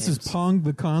bunch So of this is games. Pong,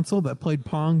 the console that played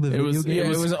Pong, the video was- game. Yeah,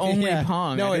 it was only Yeah.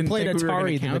 Pong. No, I it didn't played think we were gonna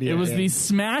Atari, the count video It was game. the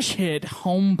smash hit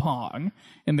Home Pong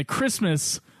in the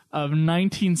Christmas of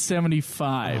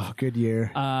 1975. Oh, good year.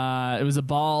 It was a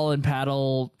ball and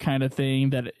paddle kind of thing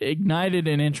that ignited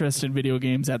an interest in video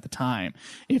games at the time.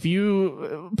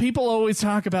 People always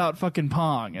talk about fucking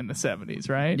Pong in the 70s,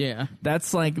 right? Yeah.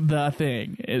 That's like the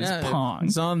thing is Yeah, Pong.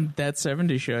 It's on that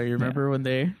 70s show. You remember when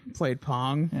they played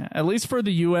Pong? Yeah, at least for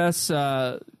the U.S.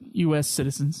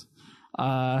 Citizens.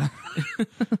 At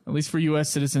least for U.S.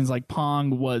 citizens, like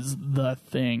Pong was the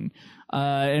thing.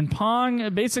 And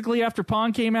Pong, basically after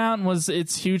Pong came out and was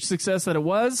its huge success that it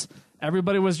was,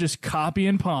 everybody was just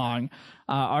copying Pong.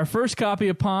 Our first copy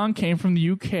of Pong came from the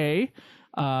UK.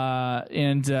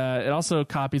 And it also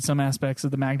copied some aspects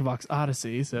of the Magnavox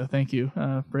Odyssey. So thank you,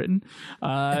 Britain.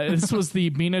 This was the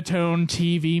Binatone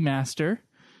TV Master.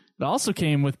 It also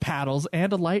came with paddles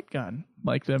and a light gun,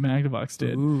 like the Magnavox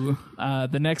did.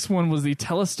 The next one was the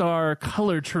Telestar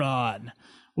Colortron,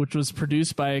 which was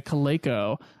produced by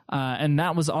Coleco. And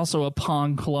that was also a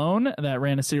Pong clone that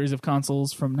ran a series of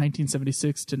consoles from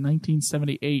 1976 to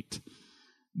 1978.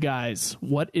 Guys,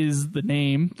 what is the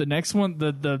name? The next one,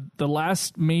 the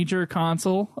last major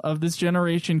console of this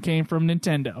generation came from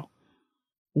Nintendo.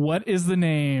 What is the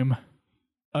name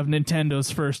of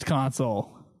Nintendo's first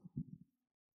console?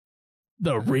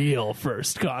 The real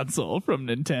first console from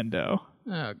Nintendo.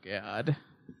 Oh, God.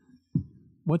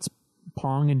 What's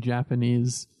Pong in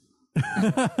Japanese?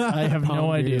 I have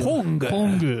no idea.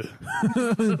 Ponga.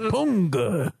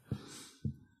 Ponga.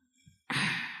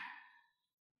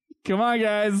 Come on,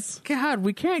 guys. God,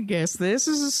 we can't guess this.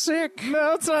 This is sick.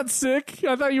 No, it's not sick.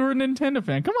 I thought you were a Nintendo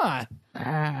fan. Come on.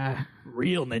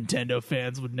 Real Nintendo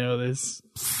fans would know this.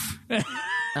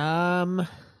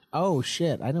 Oh,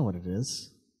 shit. I know what it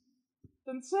is.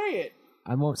 Then say it.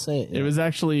 I won't say it. It was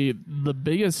actually the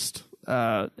biggest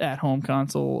at-home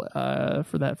console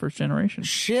for that first generation.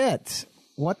 Shit.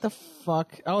 What the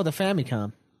fuck? Oh, the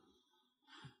Famicom.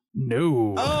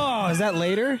 No. Oh, is that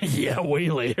later? Yeah, way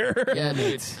later. Yeah,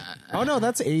 dude. Oh, no,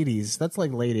 that's 80s. That's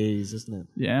like late 80s, isn't it?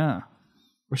 Yeah.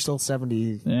 We're still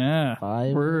 70. Yeah.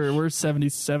 Five? We're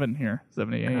 77 here.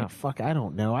 78. Oh, fuck, I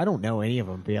don't know. I don't know any of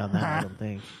them beyond that, I don't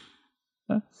think.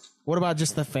 What about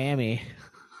just the Fammy?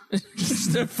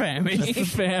 Just a family.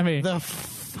 Fammy.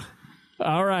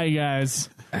 All right, guys.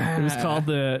 It was called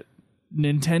the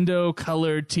Nintendo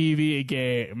Color TV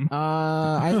game.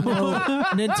 I know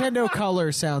Nintendo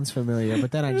Color sounds familiar,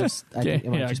 but then I think it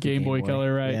might just be Game Boy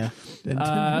Color, right?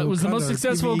 Yeah. It was the most Color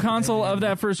successful TV console game. of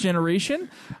that first generation,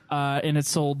 and it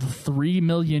sold 3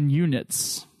 million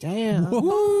units. Damn.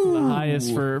 The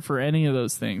highest for any of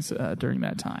those things during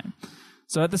that time.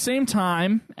 So at the same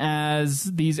time as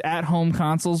these at-home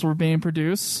consoles were being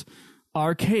produced,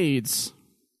 arcades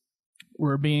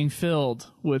were being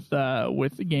filled with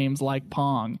games like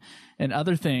Pong and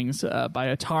other things by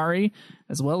Atari,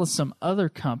 as well as some other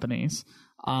companies.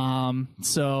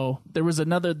 So there was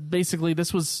another. Basically,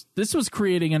 this was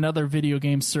creating another video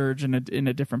game surge in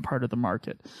a different part of the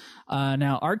market.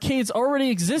 Now, arcades already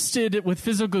existed with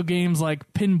physical games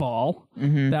like pinball.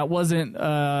 That wasn't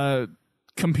a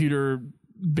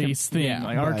computer-based thing. Yeah,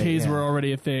 like arcades were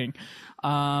already a thing.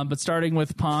 But starting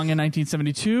with Pong in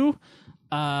 1972.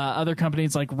 Other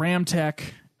companies like Ramtech,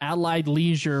 Allied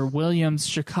Leisure, Williams,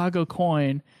 Chicago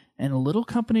Coin, and a little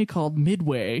company called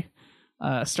Midway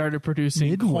started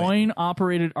producing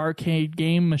coin-operated arcade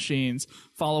game machines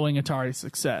following Atari's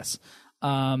success.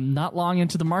 Not long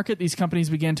into the market, these companies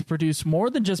began to produce more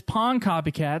than just Pong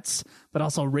copycats, but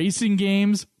also racing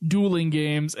games, dueling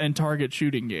games, and target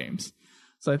shooting games.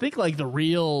 So I think like the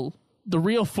real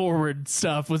forward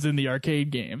stuff was in the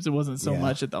arcade games. It wasn't so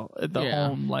much at the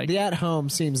home. Like The at home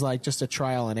seems like just a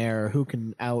trial and error. Who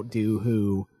can outdo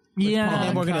who? yeah, And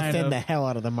then we're going to kind thin of. the hell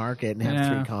out of the market and have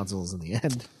Yeah. 3 consoles in the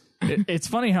end. It's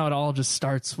funny how it all just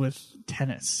starts with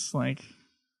tennis. Like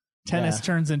tennis Yeah.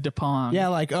 turns into Pong. Yeah,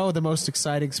 like, the most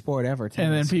exciting sport ever. and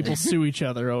then Tennis. people sue each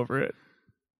other over it.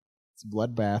 It's a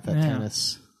bloodbath at Yeah.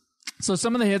 tennis. So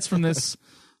some of the hits from this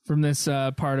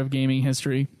part of gaming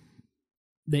history,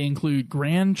 they include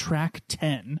Grand Track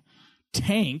 10,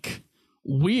 Tank,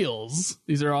 Wheels.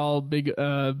 These are all big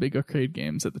arcade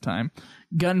games at the time.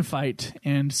 Gunfight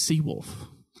and Seawolf.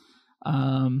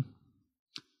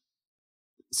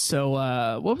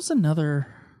 What was another?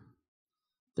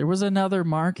 There was another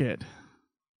market,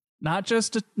 not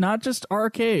just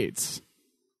arcades,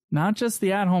 not just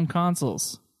the at-home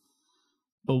consoles,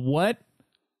 but what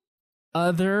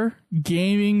other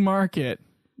gaming market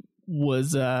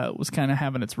was kind of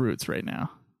having its roots right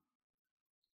now?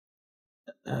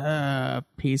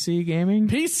 PC gaming?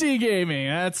 PC gaming,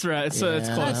 that's right. So it's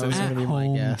Yeah, close. that was gonna be my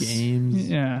Home guess. games.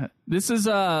 Yeah, this is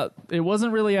it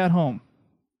wasn't really at home.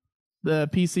 The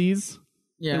PCs,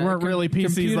 Yeah, they weren't really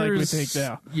PCs like we computers- think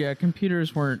now. Yeah,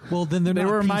 computers weren't. Well, then they're They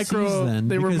not were PCs then,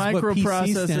 They were because what PC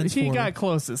microprocessors. stands He for- got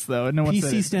closest though. No one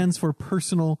said PC it. stands for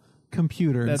personal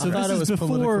computer. That's so right. this I thought it is was before.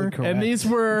 politically correct.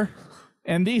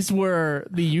 And these were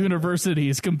the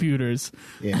university's computers.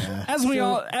 Yeah. As we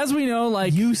know,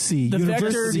 like UC, the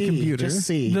University vector, Computer. Just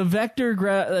see. the vector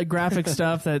graphic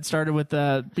stuff that started with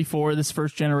before this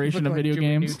first generation of video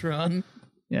games. Neutron.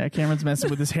 Yeah, Cameron's messing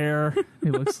with his hair. He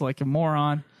looks like a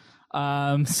moron.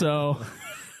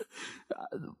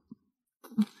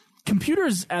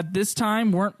 Computers at this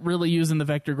time weren't really using the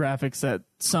vector graphics that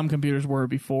some computers were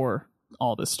before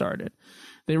all this started.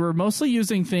 They were mostly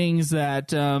using things that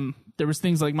there was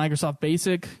things like Microsoft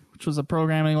Basic, which was a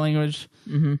programming language,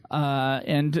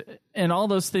 and all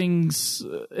those things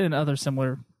and other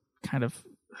similar kind of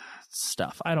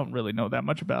stuff. I don't really know that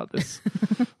much about this,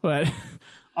 but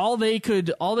all they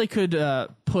could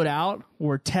put out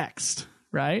were text,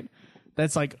 right?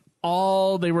 That's like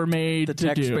all they were made to do.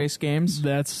 Text-based games.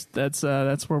 That's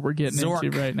where we're getting Zork.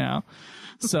 into right now.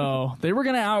 So they were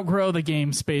going to outgrow the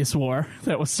game space war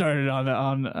that was started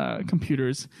on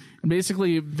computers, and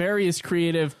basically various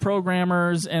creative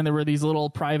programmers, and there were these little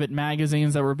private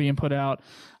magazines that were being put out.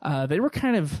 They were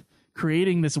kind of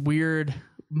creating this weird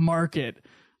market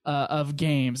of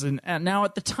games, and now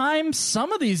at the time,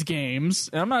 some of these games,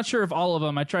 and I'm not sure if all of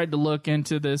them. I tried to look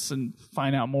into this and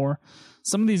find out more.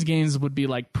 Some of these games would be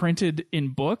like printed in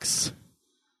books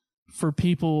for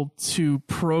people to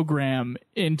program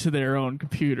into their own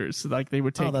computers. So, like they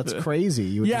would take. Oh, that's crazy.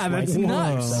 You would Yeah, just that's write it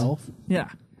nuts. yourself. Yeah,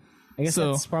 I guess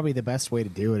So- that's probably the best way to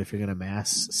do it if you're going to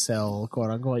mass sell,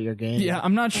 quote unquote, your game. yeah.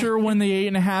 I'm not sure when the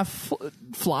 8.5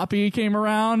 floppy came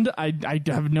around. I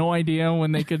have no idea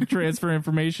when they could transfer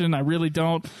information. I really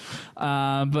don't.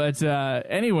 But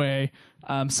anyway.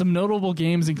 Some notable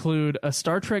games include a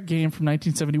Star Trek game from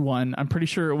 1971. I'm pretty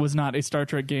sure it was not a Star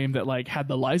Trek game that like had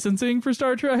the licensing for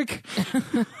Star Trek.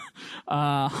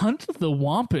 Hunt the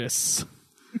Wampus,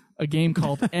 a game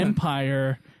called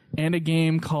Empire, and a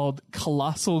game called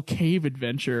Colossal Cave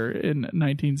Adventure in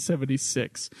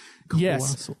 1976.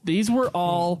 Yes, these were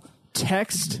all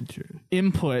text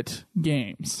input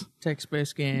games.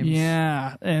 Text-based games.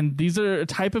 Yeah, and these are a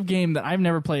type of game that I've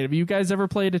never played. Have you guys ever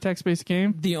played a text-based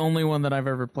game? The only one that I've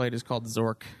ever played is called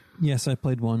Zork. Yes, I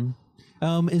played one.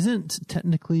 Isn't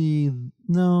technically...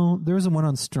 No, there was a one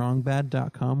on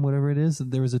strongbad.com, whatever it is.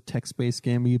 There was a text-based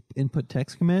game where you input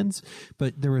text commands,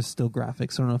 but there was still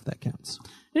graphics. I don't know if that counts.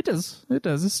 It does. It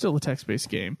does. It's still a text-based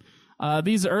game.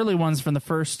 These early ones from the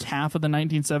first half of the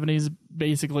 1970s,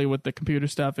 basically with the computer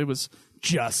stuff, it was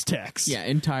just text. Yeah,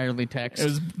 entirely text. It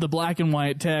was the black and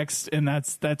white text, and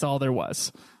that's all there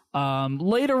was.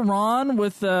 Later on,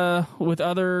 with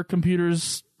other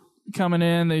computers coming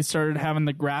in, they started having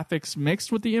the graphics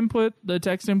mixed with the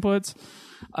text inputs.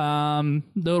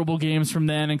 Notable games from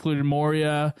then included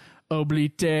Moria,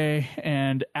 Oblite,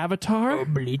 and Avatar.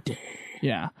 Oblite.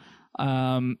 Yeah.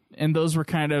 And those were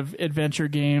kind of adventure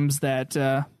games that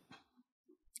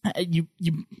you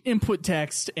input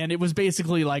text, and it was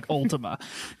basically like Ultima.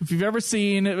 If you've ever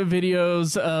seen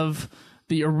videos of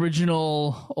the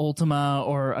original Ultima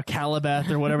or a Calibeth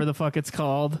or whatever the fuck it's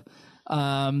called,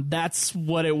 that's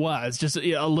what it was. Just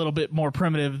a little bit more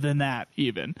primitive than that,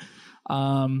 even.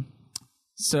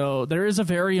 So there is a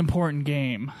very important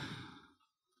game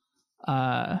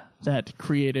that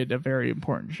created a very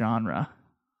important genre.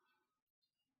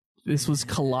 This was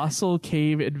Colossal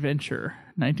Cave Adventure,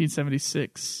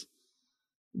 1976.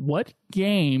 What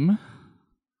game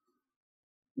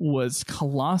was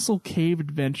Colossal Cave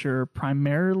Adventure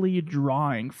primarily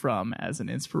drawing from as an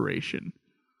inspiration?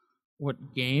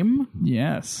 What game?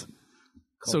 Yes.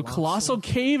 So Colossal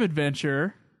Cave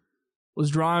Adventure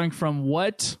was drawing from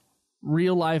what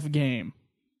real-life game?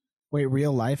 Wait,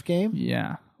 real life game?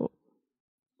 Yeah.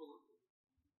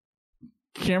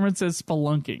 Cameron says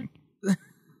spelunking.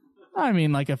 I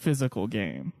mean, like a physical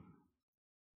game.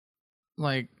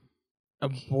 Like a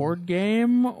board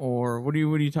game, or what are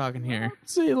you talking here?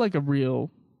 Say like a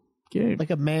real game.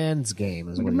 Like a man's game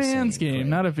is Like what a he's man's saying, game, Craig.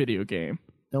 not a video game.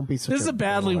 Don't be such This is a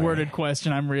badly boy. worded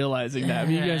question. I'm realizing that.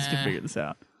 But you guys can figure this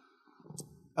out.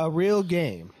 A real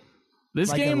game. This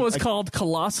Like game a- was like- called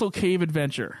Colossal Cave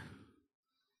Adventure.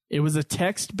 It was a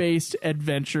text-based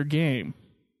adventure game.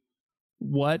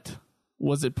 What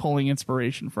was it pulling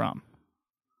inspiration from?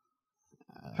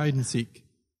 Hide and seek.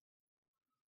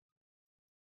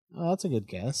 Oh, that's a good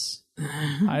guess.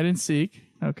 Hide and seek.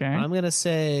 Okay. I'm going to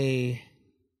say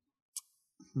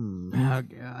Oh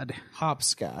God,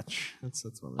 hopscotch. That's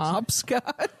what I'm saying.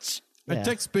 hopscotch. A Yeah.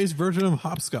 text-based version of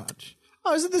hopscotch.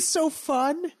 Oh, isn't this so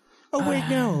fun? Oh, wait,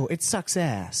 no. It sucks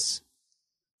ass.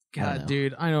 God,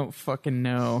 dude, I don't fucking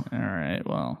know. All right.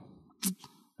 Well,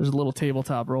 there's a little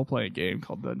tabletop role-playing game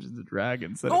called Dungeons and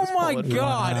Dragons. That it Oh was my pulling from.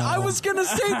 God, I was gonna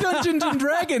say Dungeons and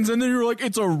Dragons, and then you were like,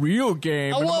 "It's a real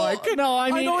game." And I'm like, no,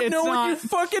 I mean, don't it's know not, what you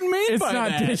fucking mean It's by not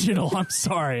that. digital. I'm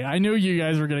sorry. I knew you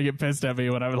guys were gonna get pissed at me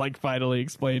when I would like finally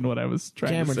explain what I was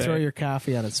trying Cameron, to say. throw your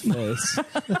coffee on his face.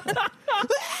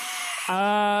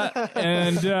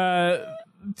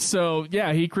 So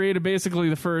yeah, he created basically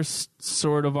the first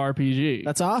sort of RPG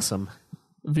That's awesome.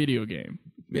 video game.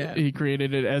 Yeah. He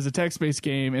created it as a text-based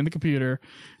game in the computer.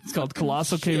 It's called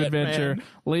Colossal Cave Shit, Adventure. man.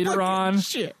 Later Fucking on,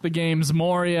 shit. the games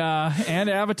Moria and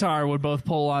Avatar would both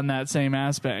pull on that same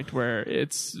aspect where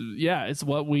it's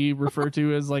what we refer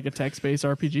to as like a text-based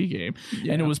RPG game.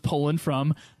 And it was pulling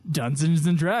from Dungeons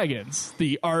and Dragons,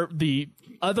 the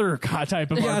other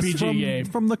type of RPG game.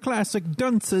 From the classic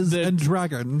Dunces and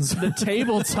Dragons. The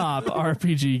tabletop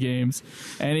RPG games,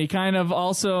 and he kind of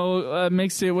also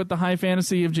mixed it with the high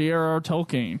fantasy of J.R.R.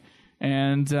 Tolkien,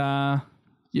 and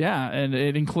and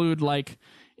it include like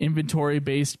inventory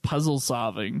based puzzle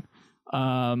solving,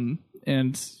 and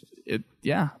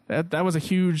that was a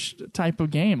huge type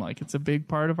of game. Like it's a big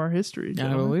part of our history.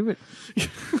 I believe it.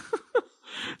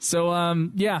 So,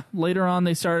 later on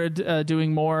they started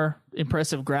doing more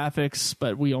impressive graphics,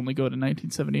 but we only go to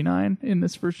 1979 in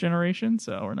this first generation,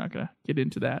 so we're not going to get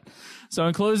into that. So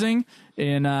in closing,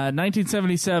 in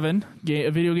 1977,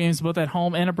 video games both at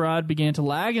home and abroad began to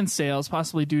lag in sales,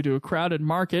 possibly due to a crowded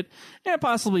market and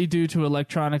possibly due to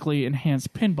electronically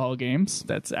enhanced pinball games.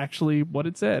 That's actually what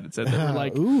it said. It said they were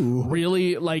like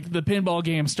really, like the pinball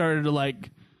game started to like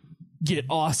get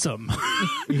awesome.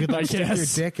 You could like I stick your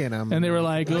guess. dick in them. And they were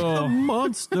like, oh.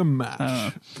 Monster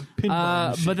Mash. Pinball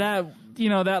machine. But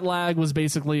that lag was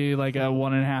basically like a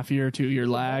 1.5 year, 2 year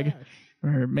lag.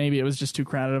 Or maybe it was just too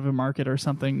crowded of a market or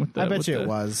something with the, I bet with you the- it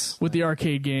was. with the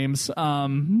arcade games,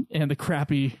 and the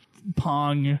crappy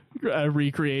Pong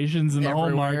recreations in the home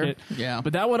Everywhere. market. Yeah.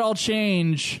 But that would all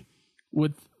change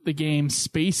with the game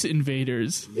Space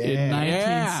Invaders in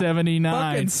 1979.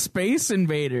 Fucking Space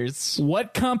Invaders.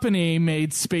 What company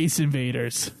made Space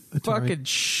Invaders? Atari. Fucking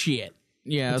shit.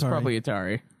 Yeah, it's Atari. probably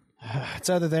Atari. It's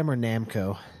either them or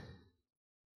Namco.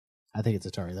 I think it's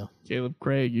Atari, though. Caleb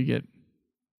Craig, you get...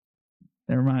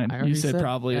 Never mind. I already You said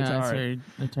probably yeah, Atari. sorry,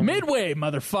 Atari. Midway,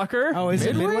 motherfucker. Oh, is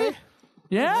it Midway?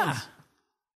 Yeah.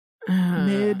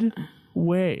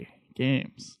 Midway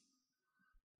Games.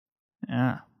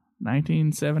 Yeah.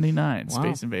 1979, Wow.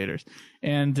 Space Invaders.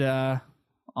 And also...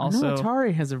 I know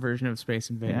Atari has a version of Space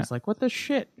Invaders. Yeah. Like, what the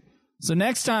shit? So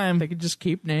next time... They could just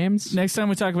keep names? Next time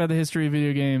we talk about the history of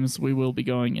video games, we will be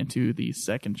going into the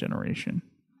second generation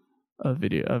of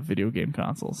video game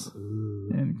consoles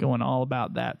and going all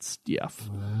about that stuff.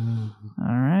 All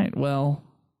right. Well,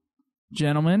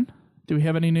 gentlemen, do we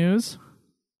have any news?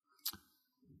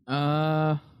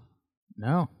 No.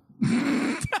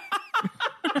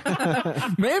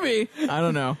 Maybe. I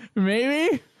don't know.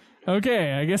 Maybe?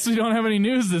 Okay, I guess we don't have any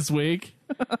news this week.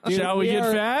 Shall we get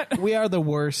fat? We are the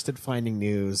worst at finding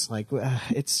news. Like,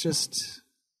 it's just...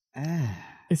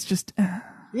 It's just...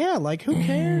 Yeah, like, who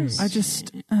cares?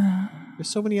 There's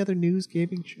so many other news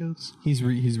gaming shows. He's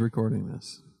recording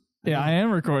this. Yeah, I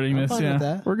am recording this. fine Yeah, with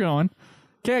that. we're going.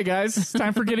 Okay, guys, it's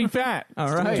time for getting fat.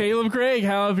 All right. Caleb Craig,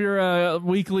 how have your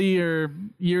weekly or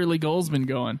yearly goals been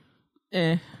going?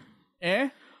 Eh.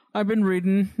 I've been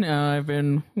reading. I've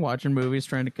been watching movies,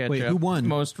 trying to catch Wait, up. who won?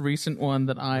 Most recent one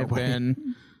that I've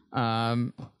been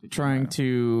trying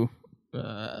to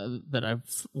that I've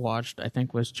watched, I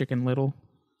think, was Chicken Little.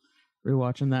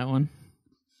 Rewatching that one.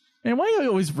 Man, why are you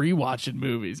always rewatching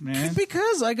movies, man?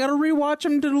 Because I gotta rewatch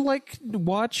them to like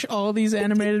watch all these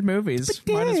animated movies.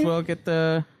 Might as well get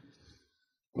the.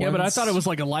 Yeah, but I thought it was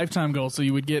like a lifetime goal, so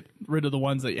you would get rid of the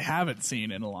ones that you haven't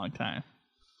seen in a long time.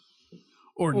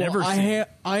 Or never seen.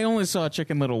 I only saw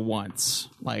Chicken Little once,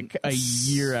 like a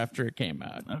year after it came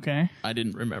out. Okay. I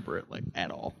didn't remember it like at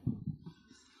all.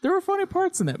 There were funny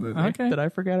parts in that movie that I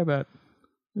forgot about.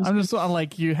 I'm just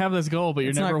like, you have this goal, but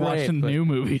you're It's never not great, watching but- new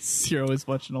movies. You're always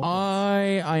watching old ones.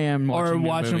 I am watching Or new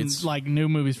watching movies. like new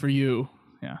movies for you.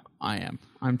 Yeah. I am.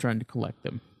 I'm trying to collect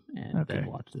them and Okay. then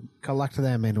watch them. Collect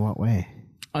them in what way?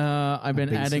 I've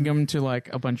been adding them to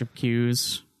like a bunch of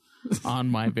queues on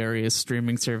my various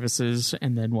streaming services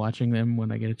and then watching them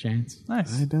when I get a chance.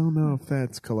 Nice. I don't know if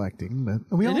that's collecting,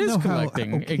 but We It all is know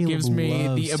collecting. How It gives Caleb me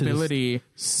loves the to just ability.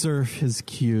 surf his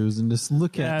cues and just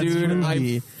look at Yeah, Dude,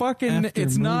 movie I fucking, after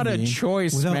it's not a movie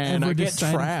choice, without man. ever I get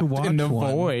deciding to trapped watch in the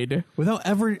one. void. without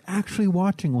ever actually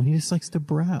watching one. He just likes to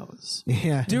browse,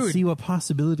 yeah. Dude. and see what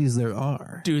possibilities there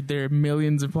are. Dude, there are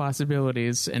millions of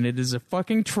possibilities, and it is a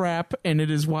fucking trap, and it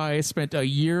is why I spent a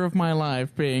year of my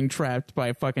life being trapped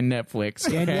by fucking Netflix,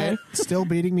 And okay? yet, still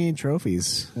beating me in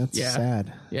trophies. That's Yeah.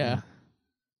 sad. Yeah.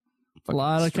 A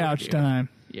lot of couch time.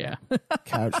 Yeah.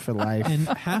 Couch for life. And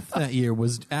half that year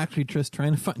was actually just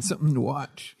trying to find something to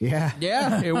watch. Yeah.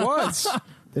 Yeah, it was.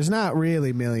 There's not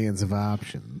really millions of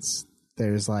options.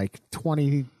 There's like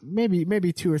 20, maybe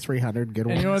 200 or 300 good And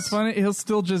ones. you know what's funny? He'll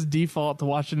still just default to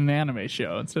watching an anime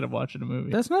show instead of watching a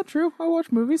movie. That's not true. I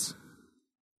watch movies.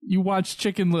 You watch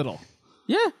Chicken Little.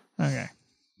 Yeah. Okay.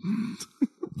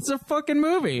 It's a fucking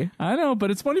movie. I know, but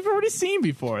it's one you've already seen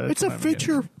before. That's It's a what I'm getting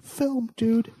feature film,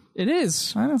 dude. It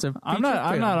is. at. I know. It's a I'm feature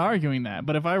not film. arguing that.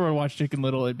 But if I were to watch Chicken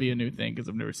Little, it'd be a new thing because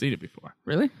I've never seen it before.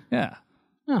 Really? Yeah.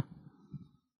 Huh.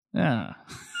 Yeah.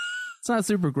 It's not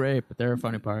super great, but there are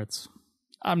funny parts.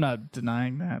 I'm not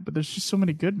denying that, but there's just so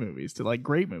many good movies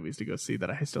great movies to go see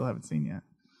that I still haven't seen yet.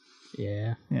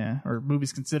 Yeah. Yeah, or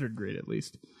movies considered great at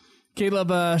least. Caleb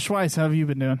Schweiss, how have you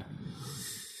been doing?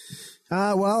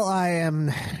 Well, I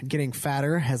am getting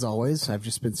fatter, as always. I've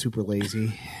just been super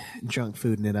lazy, junk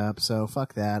fooding it up, so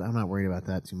fuck that. I'm not worried about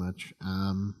that too much.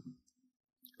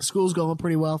 School's going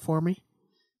pretty well for me.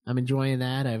 I'm enjoying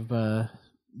that. I've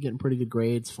getting pretty good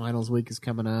grades. Finals week is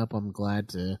coming up. I'm glad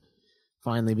to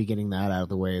finally be getting that out of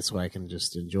the way so I can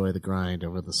just enjoy the grind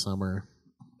over the summer.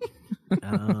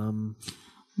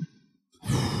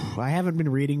 I haven't been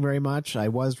reading very much. I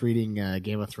was reading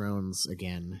Game of Thrones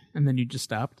again. And then you just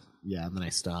stopped? Yeah, and then I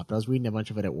stopped. I was reading a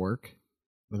bunch of it at work,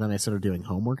 but then I started doing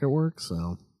homework at work,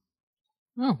 so...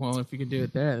 Oh, well, if you could do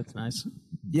it there, that's nice.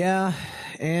 Yeah,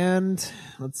 and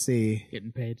let's see.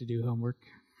 Getting paid to do homework.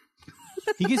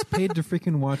 He gets paid to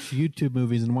freaking watch YouTube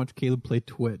movies and watch Caleb play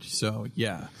Twitch. So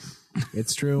yeah,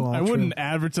 It's true. All I true. wouldn't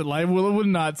advertise. I would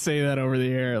not say that over the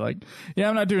air. Like, yeah,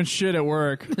 I'm not doing shit at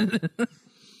work.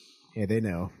 Yeah, they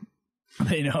know.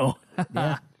 They know.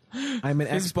 I'm an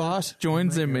His expert. boss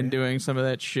joins him in doing some of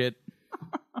that shit.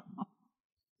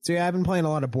 So yeah, I've been playing a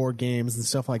lot of board games and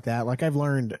stuff like that. Like I've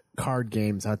learned card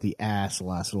games out the ass the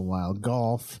last little while.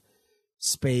 Golf,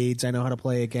 spades, I know how to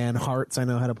play again. Hearts, I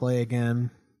know how to play again.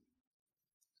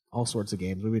 All sorts of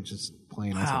games. We've been just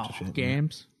playing all sorts of shit.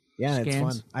 Games. Yeah, it's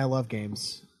Games. fun. I love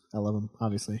games. I love them,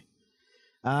 obviously.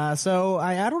 So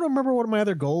I don't remember what my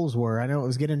other goals were. I know it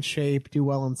was get in shape, do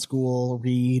well in school,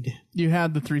 read. You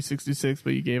had the 366,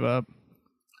 but you gave up.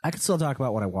 I could still talk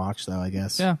about what I watched, though, I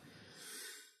guess. Yeah.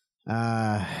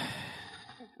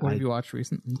 What have you watched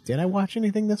recently? Did I watch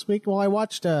anything this week? Well, I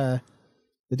watched The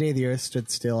Day the Earth Stood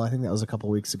Still. I think that was a couple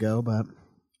weeks ago, but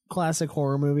classic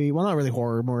horror movie. Well, not really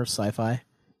horror, more sci-fi.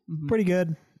 Pretty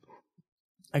good.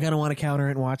 I kind of want to counter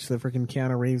it and watch the freaking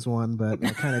Keanu Reeves one, but I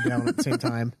kind of don't at the same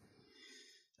time.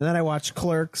 And then I watched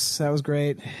Clerks. That was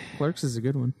great. Clerks is a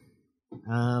good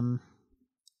one.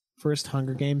 First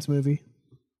Hunger Games movie.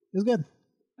 It was good.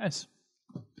 Nice.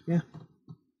 Yeah.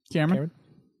 Cameron?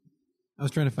 I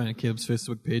was trying to find a Kib's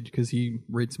Facebook page because he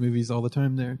rates movies all the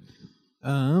time there.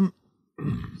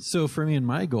 So for me and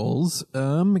my goals,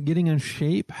 getting in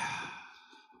shape.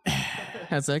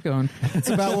 How's that going? It's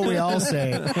about what we all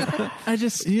say. I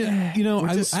just... Yeah, you know,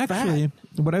 just actually,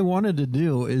 what I wanted to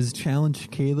do is challenge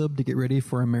Caleb to get ready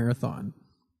for a marathon.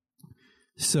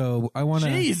 So I want to.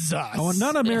 Jesus! I want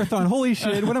not a marathon. Holy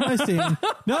shit! What am I saying?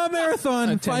 Not a marathon.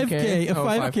 A 10K? 5K. A Oh,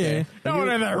 5K. No one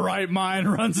in their right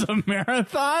mind runs a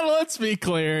marathon. Let's be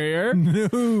clear here.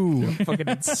 No. Fucking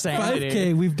insanity.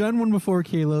 5K. We've done one before,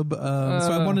 Caleb. So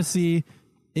I want to see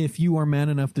if you are man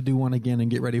enough to do one again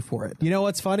and get ready for it. You know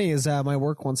what's funny is my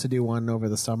work wants to do one over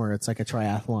the summer. It's like a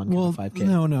triathlon kind of 5K.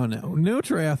 No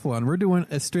triathlon. We're doing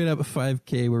a straight up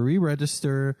 5K where we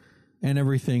register and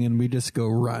everything, and we just go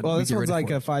run. Well, We this get one's ready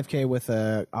like for a it. 5K with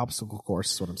a obstacle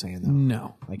course. Is what I'm saying. Though.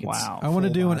 No. Like it's Wow. I want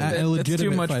to do a That's legitimate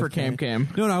too much 5K. for Cam.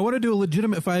 No, I want to do a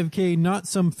legitimate 5K, not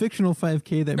some fictional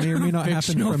 5K that may or may not happen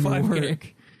Fictional from your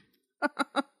 5K.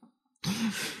 work.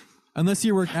 Unless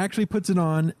your work actually puts it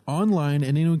on online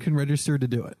and anyone can register to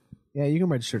do it. Yeah, you can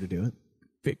register to do it.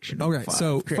 Fiction. All right,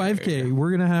 so 5K, we're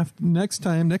going to have next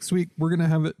week, we're going to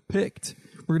have it picked.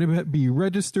 We're going to be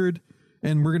registered,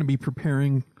 and we're going to be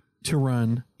preparing to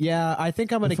run. Yeah, I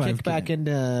think I'm going to The kick 5K. back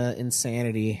into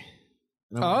Insanity.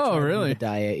 And I'm gonna Oh, try to do really? the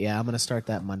diet. Yeah, I'm going to start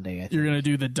that Monday. I think. You're going to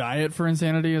do the diet for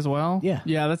Insanity as well? Yeah.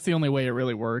 Yeah, that's the only way it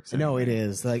really works. No, it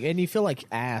is like, and you feel like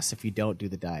ass if you don't do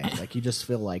the diet. Like you just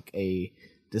feel like a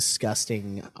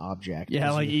disgusting object. Yeah,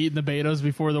 as like you- eating the Betos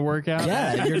before the workout.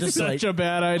 Yeah, you're just Such like, a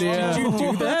bad idea. Did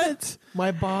you do that?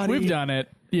 My body. We've done it.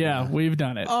 Yeah, we've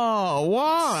done it. Oh,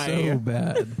 why? So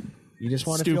bad. You just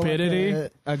want to Stupidity. feel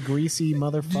like a greasy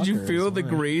motherfucker. Did you feel is the why.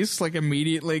 grease like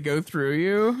immediately go through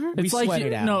you? It's we like sweat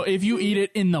it out. no, if you eat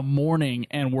it in the morning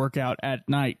and work out at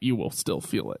night, you will still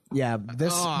feel it. Yeah,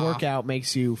 this workout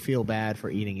makes you feel bad for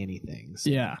eating anything.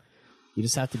 So Yeah. you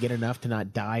just have to get enough to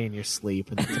not die in your sleep,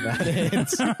 and that's about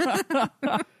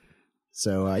it.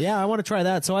 So, yeah, I want to try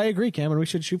that. So I agree, Cameron. We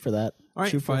should shoot for that. All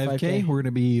right, shoot for 5K. We're going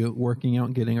to be working out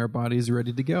and getting our bodies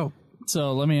ready to go.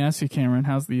 So let me ask you, Cameron,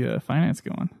 how's the finance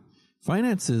going?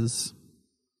 Finances.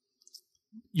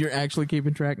 You're actually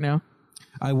keeping track now?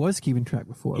 I was keeping track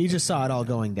before. He just saw it all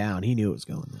going down. He knew it was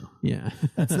going down. Yeah.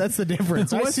 That's the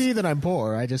difference. I see that I'm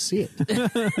poor. I just see it.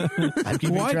 I'm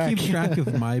keeping Well, I track. keep track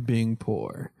of my being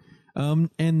poor. And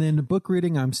then book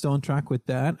reading, I'm still on track with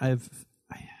that.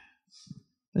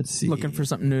 Let's see. Looking for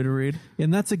something new to read?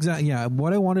 And that's exactly, yeah.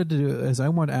 What I wanted to do is I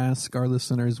want to ask our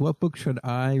listeners, what book should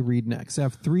I read next? I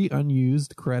have 3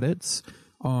 unused credits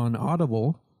on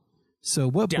Audible. So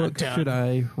what book should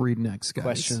I read next, guys?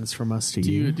 Questions from us to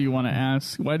Do you. you want to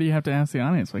ask? Why do you have to ask the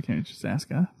audience? Why can't you just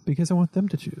ask us? Because I want them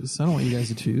to choose. I don't want you guys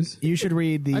to choose. You should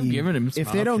read the. I've given him some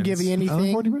If they don't give you options. I've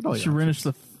anything, already read all You your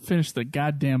should finish the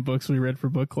goddamn books we read for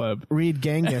book club. read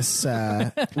Genghis.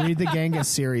 Read the Genghis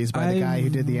series by the guy who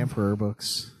did the Emperor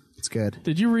books. It's good.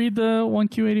 Did you read the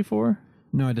 1Q84?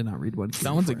 No, I did not read one.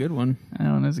 That one's a good one.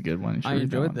 That one is a good one. You should I read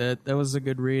enjoyed one. that. That was a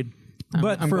good read.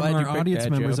 But I'm for glad you our picked audience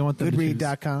that, members, Joe. I want them to choose.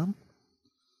 Goodread.com.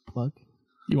 Plug.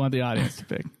 You want the audience to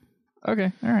pick. Okay,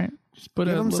 all right. Just put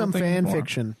Give a them little some thing fan for 'em.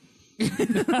 fiction.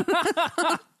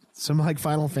 Some like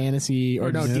Final Fantasy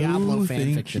or no, No, Diablo fan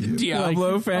thank fiction. you.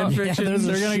 Diablo fan fiction. there's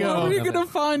a They're gonna shitload go. Where are you of it. gonna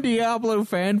find Diablo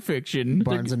fan fiction?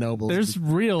 Barnes and Noble. There's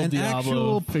real An Diablo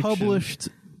actual fiction. published,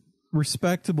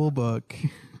 respectable book.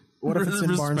 What if it's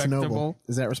in Barnes and Noble? Respectable.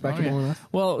 Is that respectable enough?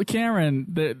 Well,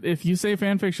 Cameron, if you say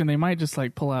fan fiction, they might just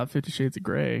like pull out 50 Shades of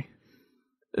Grey.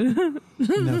 No,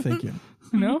 thank you.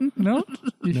 No, no,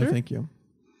 you No, sure? thank you.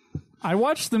 I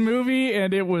watched the movie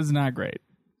and it was not great.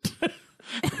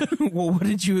 Well, what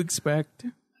did you expect?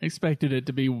 I expected it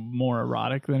to be more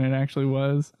erotic than it actually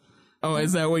was. Oh,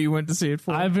 is that what you went to see it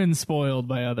for? I've been spoiled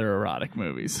by other erotic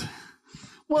movies.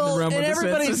 Well, realm and of the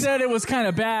everybody senses. said it was kind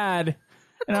of bad,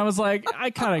 and I was like, I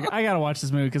gotta watch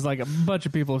this movie because like a bunch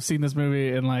of people have seen this movie,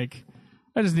 and like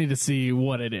I just need to see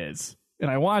what it is. And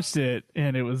I watched it,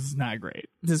 and it was not great.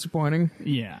 Disappointing.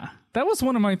 Yeah, that was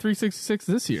one of my 366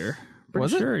 this year. Pretty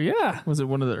Was it? sure, yeah, Was it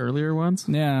one of the earlier ones?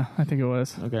 yeah, I think it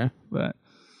was. Okay. But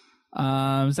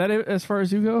is that it as far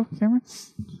as you go, Cameron?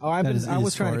 Oh, I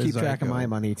was trying to keep track of my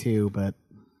money too, but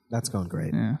that's going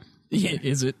great. Yeah. Yeah,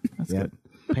 is it? That's good.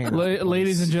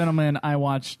 Ladies and gentlemen, I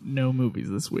watched no movies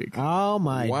this week. Oh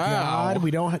my God,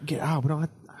 we don't get. Oh, we don't.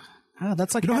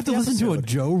 That's like You don't have to listen to a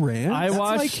Joe rant.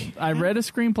 I read a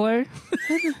screenplay.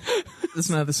 It's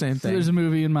not the same thing. There's a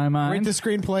movie in my Read mind. the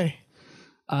screenplay.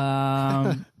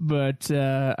 But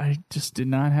I just did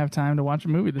not have time to watch a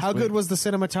movie this How week. good was the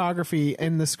cinematography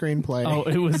in the screenplay? Oh,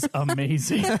 it was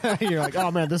amazing. You're like,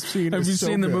 oh man, this scene. Have is you so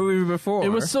seen the good. movie before? It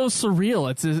was so surreal.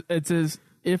 It's as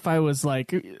if I was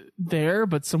like there,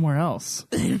 but somewhere else.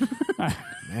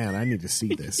 Man, I need to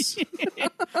see this.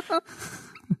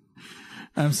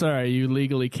 I'm sorry, you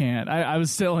legally can't. I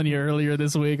was telling you earlier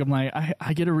this week, I'm like,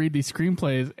 I get to read these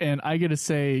screenplays, and I get to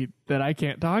say that I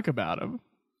can't talk about them.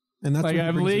 And that's Like, what he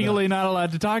I'm brings it legally up. not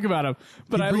allowed to talk about them.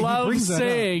 But He I love brings that up.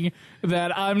 saying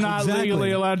that I'm not Exactly.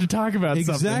 legally allowed to talk about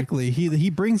something. Exactly. He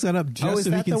brings that up just Oh, is so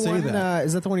he that can the say one? that.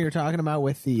 Is that the one you're talking about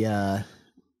with the?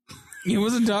 He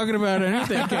wasn't talking about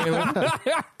anything, Caleb.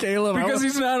 Caleb, Because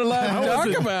he's not allowed to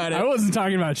talk about I it. wasn't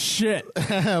talking about shit.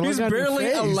 He's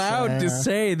barely allowed to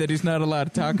say that he's not allowed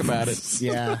to talk about it.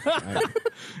 Yeah,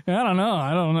 I don't know.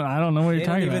 I don't know what you're they don't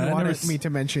talking even about. I want never me to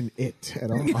mention it at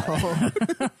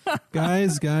all.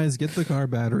 Guys, get the car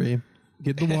battery.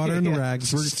 Get the water and the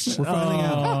rags. We're finding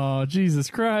out. Oh,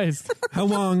 Jesus Christ. How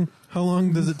long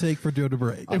does it take for Joe to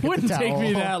break? It wouldn't the take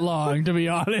me towel. that long, to be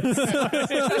honest.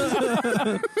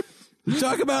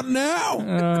 Talk about it now.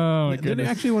 Oh, my Didn't goodness.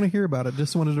 actually want to hear about it.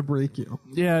 Just wanted to break you.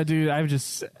 Yeah, dude, I've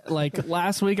just, like,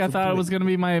 last week I thought it was going to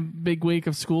be my big week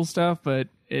of school stuff, but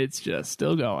it's just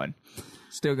still going.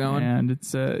 Still going? And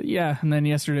it's, yeah. And then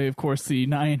yesterday, of course, the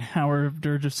 9-hour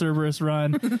Dirge of Cerberus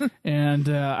run. And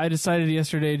I decided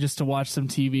yesterday just to watch some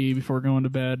TV before going to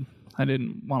bed. I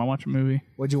didn't want to watch a movie.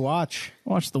 What'd you watch? I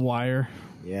watched The Wire.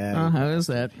 Yeah, How is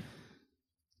that?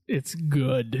 It's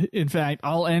good. In fact,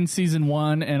 I'll end season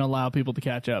 1 and allow people to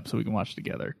catch up so we can watch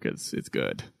together because it's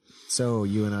good. so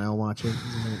you and I'll watch it.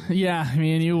 Yeah,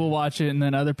 me and you will watch it, and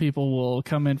then other people will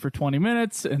come in for 20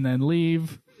 minutes and then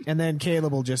leave. And then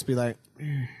Caleb will just be like.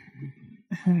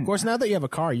 Of course, now that you have a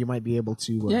car, you might be able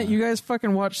to. Yeah, you guys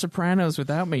fucking watch Sopranos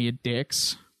without me, you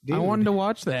dicks. I Dude. wanted to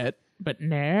watch that, but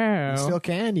no. still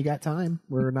can. You got time.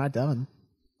 We're not done.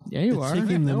 Yeah, you It's are. taking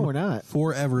them No, we're not.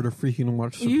 forever to freaking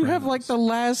watch Sopranos. You have like the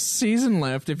last season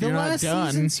left if The you're not last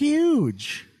done. season's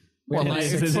huge. Well,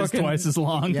 It's, like, it's fucking- twice as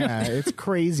long. Yeah, it's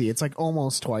crazy. It's like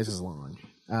almost twice as long.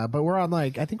 But we're on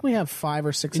like I think we have 5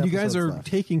 or 6. And you guys episodes are left.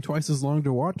 taking twice as long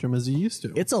to watch them as you used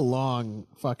to. It's a long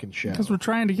fucking show. Because we're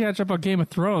trying to catch up on Game of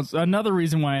Thrones. Another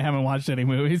reason why I haven't watched any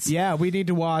movies. Yeah, we need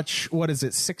to watch. What is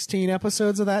it? 16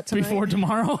 episodes of that tonight? Before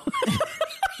tomorrow.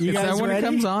 you Is guys that when ready? it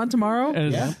comes on tomorrow?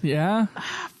 Yeah.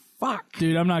 Fuck.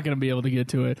 Dude, I'm not going to be able to get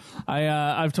to it.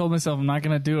 I've told myself I'm not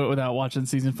going to do it without watching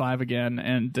season 5 again.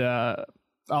 And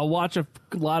I'll watch a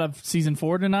lot of season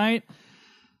 4 tonight.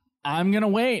 I'm going to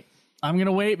wait.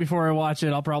 Before I watch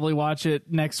it. I'll probably watch it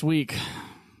next week.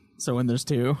 So when there's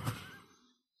 2.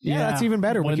 Yeah, that's even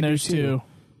better. We When can do there's 2.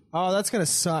 Oh, that's gonna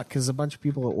suck because a bunch of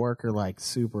people at work are like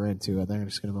super into it. They're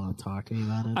just gonna want to talk to me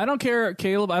about it. I don't care,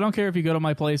 Caleb. I don't care if you go to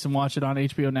my place and watch it on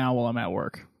HBO Now while I'm at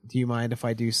work. Do you mind if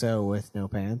I do so with no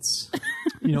pants?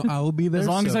 I will be there. As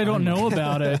long as I don't know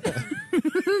about it.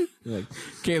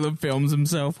 Caleb films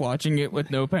himself watching it with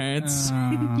no pants.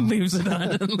 leaves it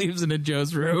on. Leaves it in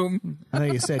Joe's room. I know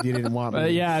you said you didn't want me.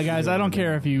 Yeah, guys, I don't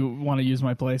care if you want to use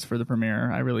my place for the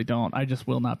premiere. I really don't. I just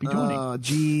will not be joining. Oh,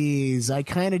 jeez, I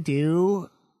kind of do,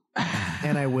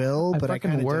 and I will, but I fucking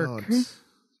kind of work. don't.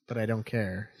 But I don't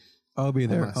care. I'll be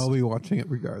there. must. I'll be watching it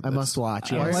regardless. I must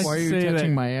watch. I'd Yes. like Why are to you say touching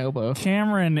that my elbow?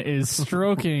 Cameron is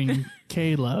stroking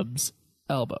Caleb's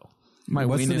elbow. My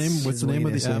What's the weenus. name? What's the name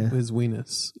of weenus, the app? yeah. His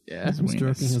weenus. Yeah, Stroking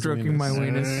his stroking weenus. my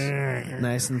weenus.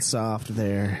 Nice and soft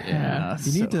there. Yeah.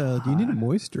 You need to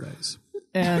moisturize.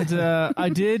 And I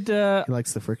did He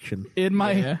likes the friction. in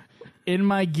my Yeah. in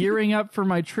my gearing up for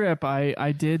my trip.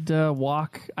 I did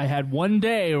walk. I had one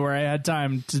day where I had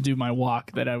time to do my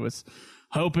walk that I was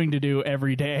hoping to do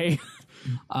every day,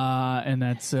 and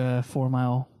that's a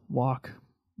 4-mile walk.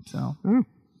 So.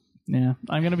 Yeah,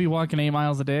 I'm going to be walking 8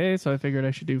 miles a day, so I figured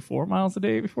I should do 4 miles a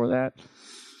day before that.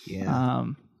 Yeah.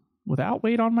 without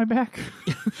weight on my back.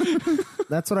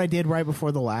 That's what I did right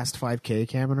before the last 5K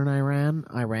Cameron and I ran.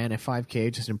 I ran a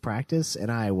 5K just in practice,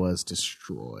 and I was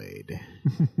destroyed.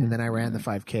 And then I ran the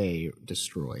 5K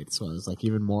destroyed, so I was like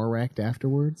even more wrecked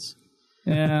afterwards.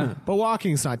 Yeah. But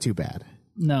walking's not too bad.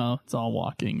 No, it's all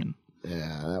walking. And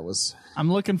Yeah, that was...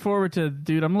 I'm looking forward to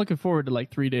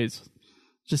like 3 days.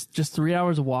 Just 3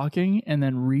 hours of walking and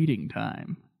then reading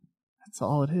time. That's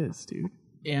all it is, dude.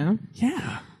 Yeah.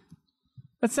 Yeah.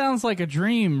 That sounds like a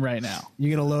dream right now.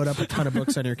 You gonna load up a ton of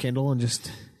books on your Kindle and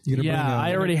just...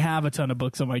 I already have a ton of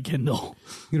books on my Kindle.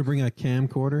 You gonna bring a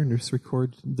camcorder and just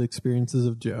record the experiences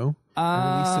of Joe?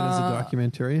 And release it as a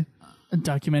documentary. A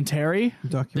documentary?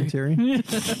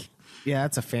 Yeah,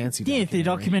 that's a fancy Yeah, documentary. the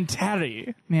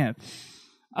documentary. Yeah.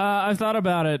 I've thought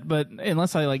about it, but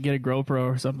unless I like get a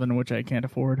GoPro or something, which I can't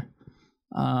afford,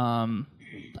 I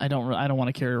don't want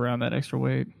to carry around that extra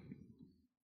weight.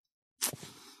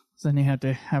 So then you have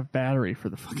to have battery for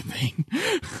the fucking thing.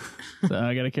 So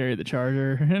I got to carry the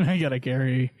charger, and I got to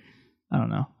carry, I don't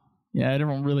know. Yeah, I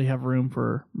don't really have room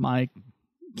for my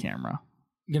camera.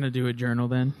 Gonna do a journal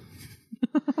then?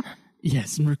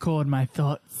 Yes, and record my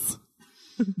thoughts.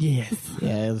 Yes.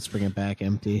 Yeah, let's bring it back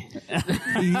empty.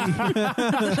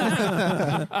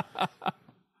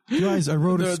 Guys, I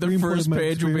wrote a The screenplay first of my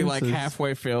page will be like experiences.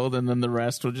 halfway filled, and then the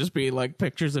rest will just be like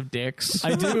pictures of dicks.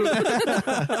 I do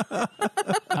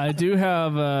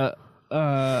have a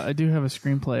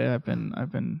screenplay I've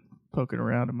been poking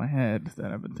around in my head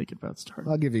that I've been thinking about starting.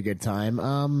 I'll give you a good time.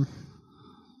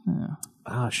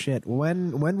 Oh shit.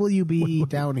 When will you be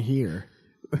down here?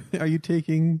 Are you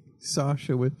taking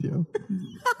Sasha with you?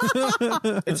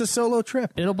 It's a solo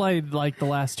trip. It'll be like the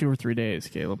last 2 or 3 days,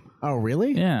 Caleb. Oh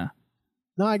really? Yeah.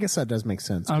 No, I guess that does make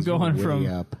sense. I'm 'cause you're going way from-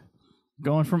 up.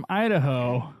 Going from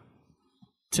Idaho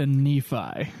to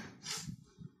Nephi.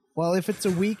 Well, if it's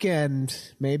a weekend,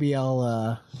 maybe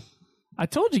I'll. I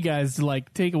told you guys to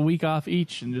like take a week off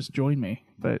each and just join me,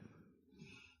 but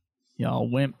y'all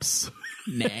wimps.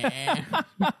 Nah.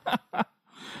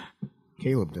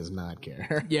 Caleb does not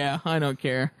care. Yeah, I don't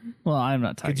care. Well, I'm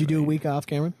not talking. Could you do a about week off,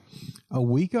 Cameron? A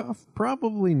week off?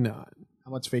 Probably not.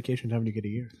 How much vacation time do you get a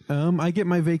year? I get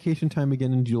my vacation time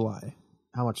again in July.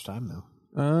 How much time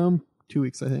though? 2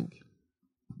 weeks, I think.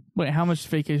 Wait, how much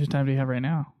vacation time do you have right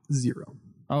now? 0.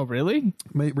 Oh, really?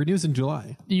 My renews in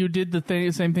July. You did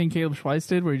the same thing Caleb Schweiss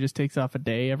did, where he just takes off a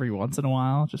day every once in a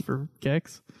while just for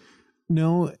kicks?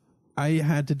 No, I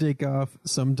had to take off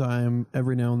sometime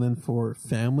every now and then for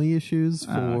family issues,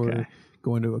 for okay.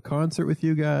 going to a concert with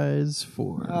you guys,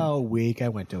 for... Oh, week. I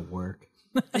went to work.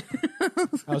 I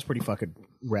was pretty fucking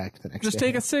wrecked the next Just day.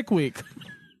 take a sick week.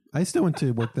 I still went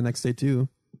to work the next day, too.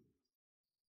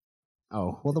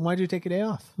 Oh, well then why'd you take a day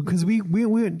off? Because we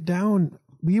went down...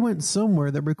 We went somewhere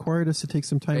that required us to take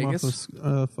some time Vegas?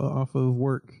 off of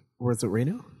work. Was it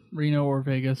Reno? Reno or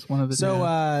Vegas, one of the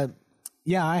So, two.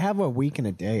 yeah, I have a week and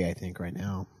a day, I think, right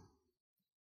now.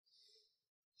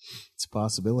 It's a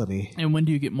possibility. And when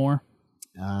do you get more?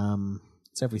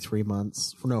 It's every 3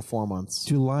 months. No, 4 months.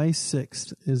 July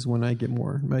 6th is when I get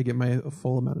more. I get my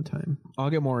full amount of time.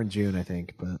 I'll get more in June, I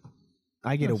think, but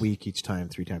I get a week each time,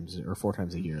 3 times or 4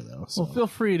 times a year, though. So. Well, feel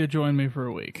free to join me for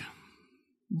a week.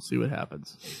 We'll see what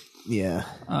happens. Yeah.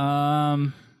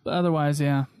 But otherwise,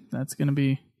 yeah, it's gonna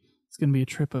be a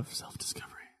trip of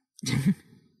self-discovery.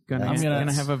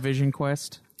 Gonna have a vision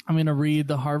quest. I'm gonna read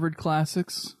the Harvard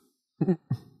classics.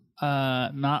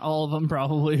 Not all of them,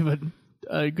 probably, but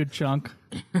a good chunk.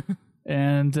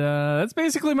 And that's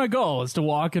basically my goal: is to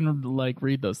walk and like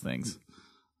read those things.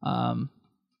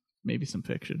 Maybe some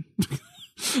fiction.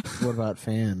 What about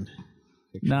fan?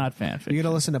 Not fan fiction. You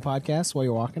gonna listen to podcasts while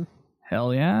you're walking?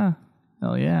 Hell yeah.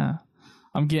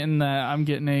 I'm getting a I'm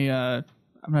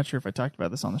not sure if I talked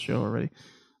about this on the show already.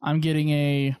 I'm getting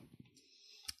a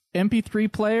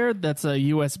MP3 player that's a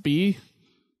USB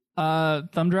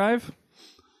thumb drive,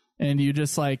 and you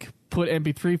just like put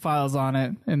MP3 files on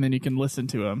it, and then you can listen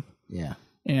to them. Yeah.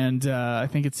 And I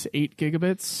think it's 8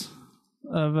 gigabits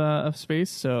of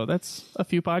space, so that's a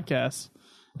few podcasts.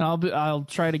 And I'll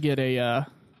try to get a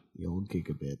The old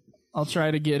gigabit. I'll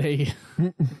try to get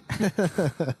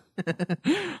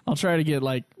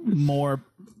like more.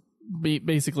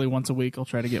 Basically, once a week, I'll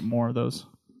try to get more of those.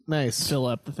 Nice. Fill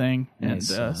up the thing and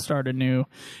start a new.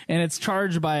 And it's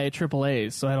charged by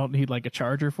AAA's, so I don't need like a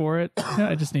charger for it.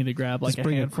 I just need to grab like Just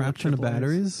bring a handful crap ton of AAA's.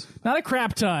 batteries. Not a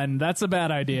crap ton. That's a bad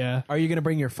idea. Are you gonna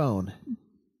bring your phone?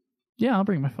 Yeah, I'll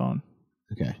bring my phone.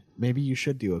 Okay. Maybe you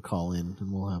should do a call in,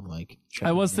 and we'll have like.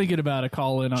 I was thinking about a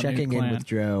call in on checking New in Clan. with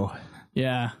Joe,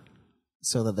 Yeah.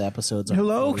 so that the episodes are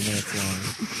Hello? 40 minutes long.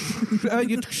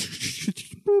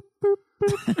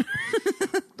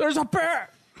 There's a bear.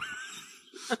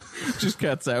 Just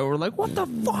cuts out. We're like, what the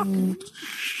fuck?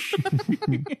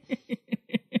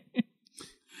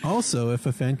 Also, if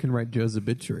a fan can write Joe's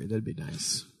obituary, that'd be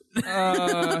nice.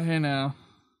 Hey now.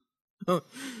 Just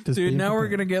Dude, being now we're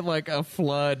prepared. gonna get like a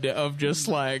flood of just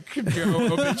like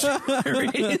Joe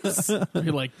obituaries. Maybe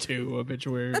like 2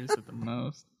 obituaries at the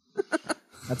most.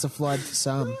 That's a flood to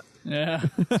some. Yeah.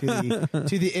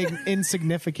 To the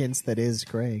insignificance that is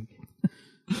Craig.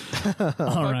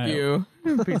 All right. You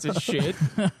piece of shit.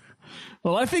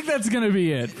 Well, I think that's going to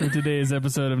be it for today's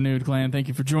episode of Nude Clan. Thank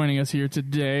you for joining us here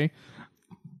today.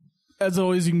 As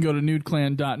always, you can go to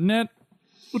nudeclan.net,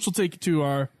 which will take you to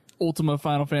our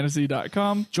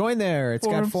ultimafinalfantasy.com. Join there. It's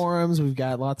got Forums. forums. We've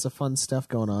got lots of fun stuff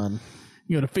going on.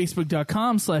 You go to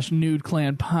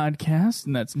facebook.com/nudeclanpodcast,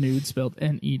 and that's nude spelled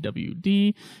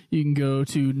N-E-W-D. You can go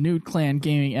to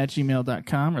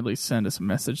nudeclangaming@gmail.com, or at least send us a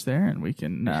message there, and we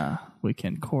can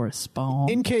correspond.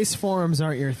 In case forums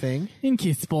aren't your thing, In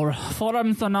case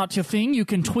forums are not your thing, you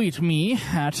can tweet me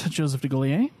at Joseph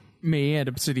DeGollier. Me at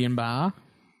Obsidian Bar.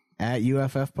 at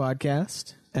UFF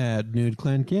Podcast. At Nude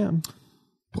Clan Cam.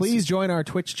 Please join our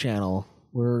Twitch channel.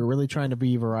 We're really trying to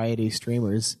be variety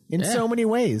streamers in so many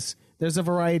ways. There's a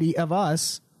variety of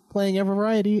us playing a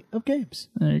variety of games.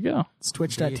 There you go. It's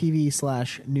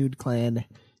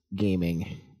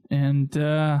twitch.tv/nudeclangaming. And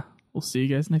we'll see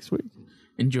you guys next week.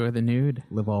 Enjoy the nude.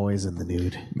 Live always in the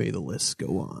nude. May the list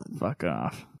go on. Fuck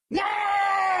off. Yeah!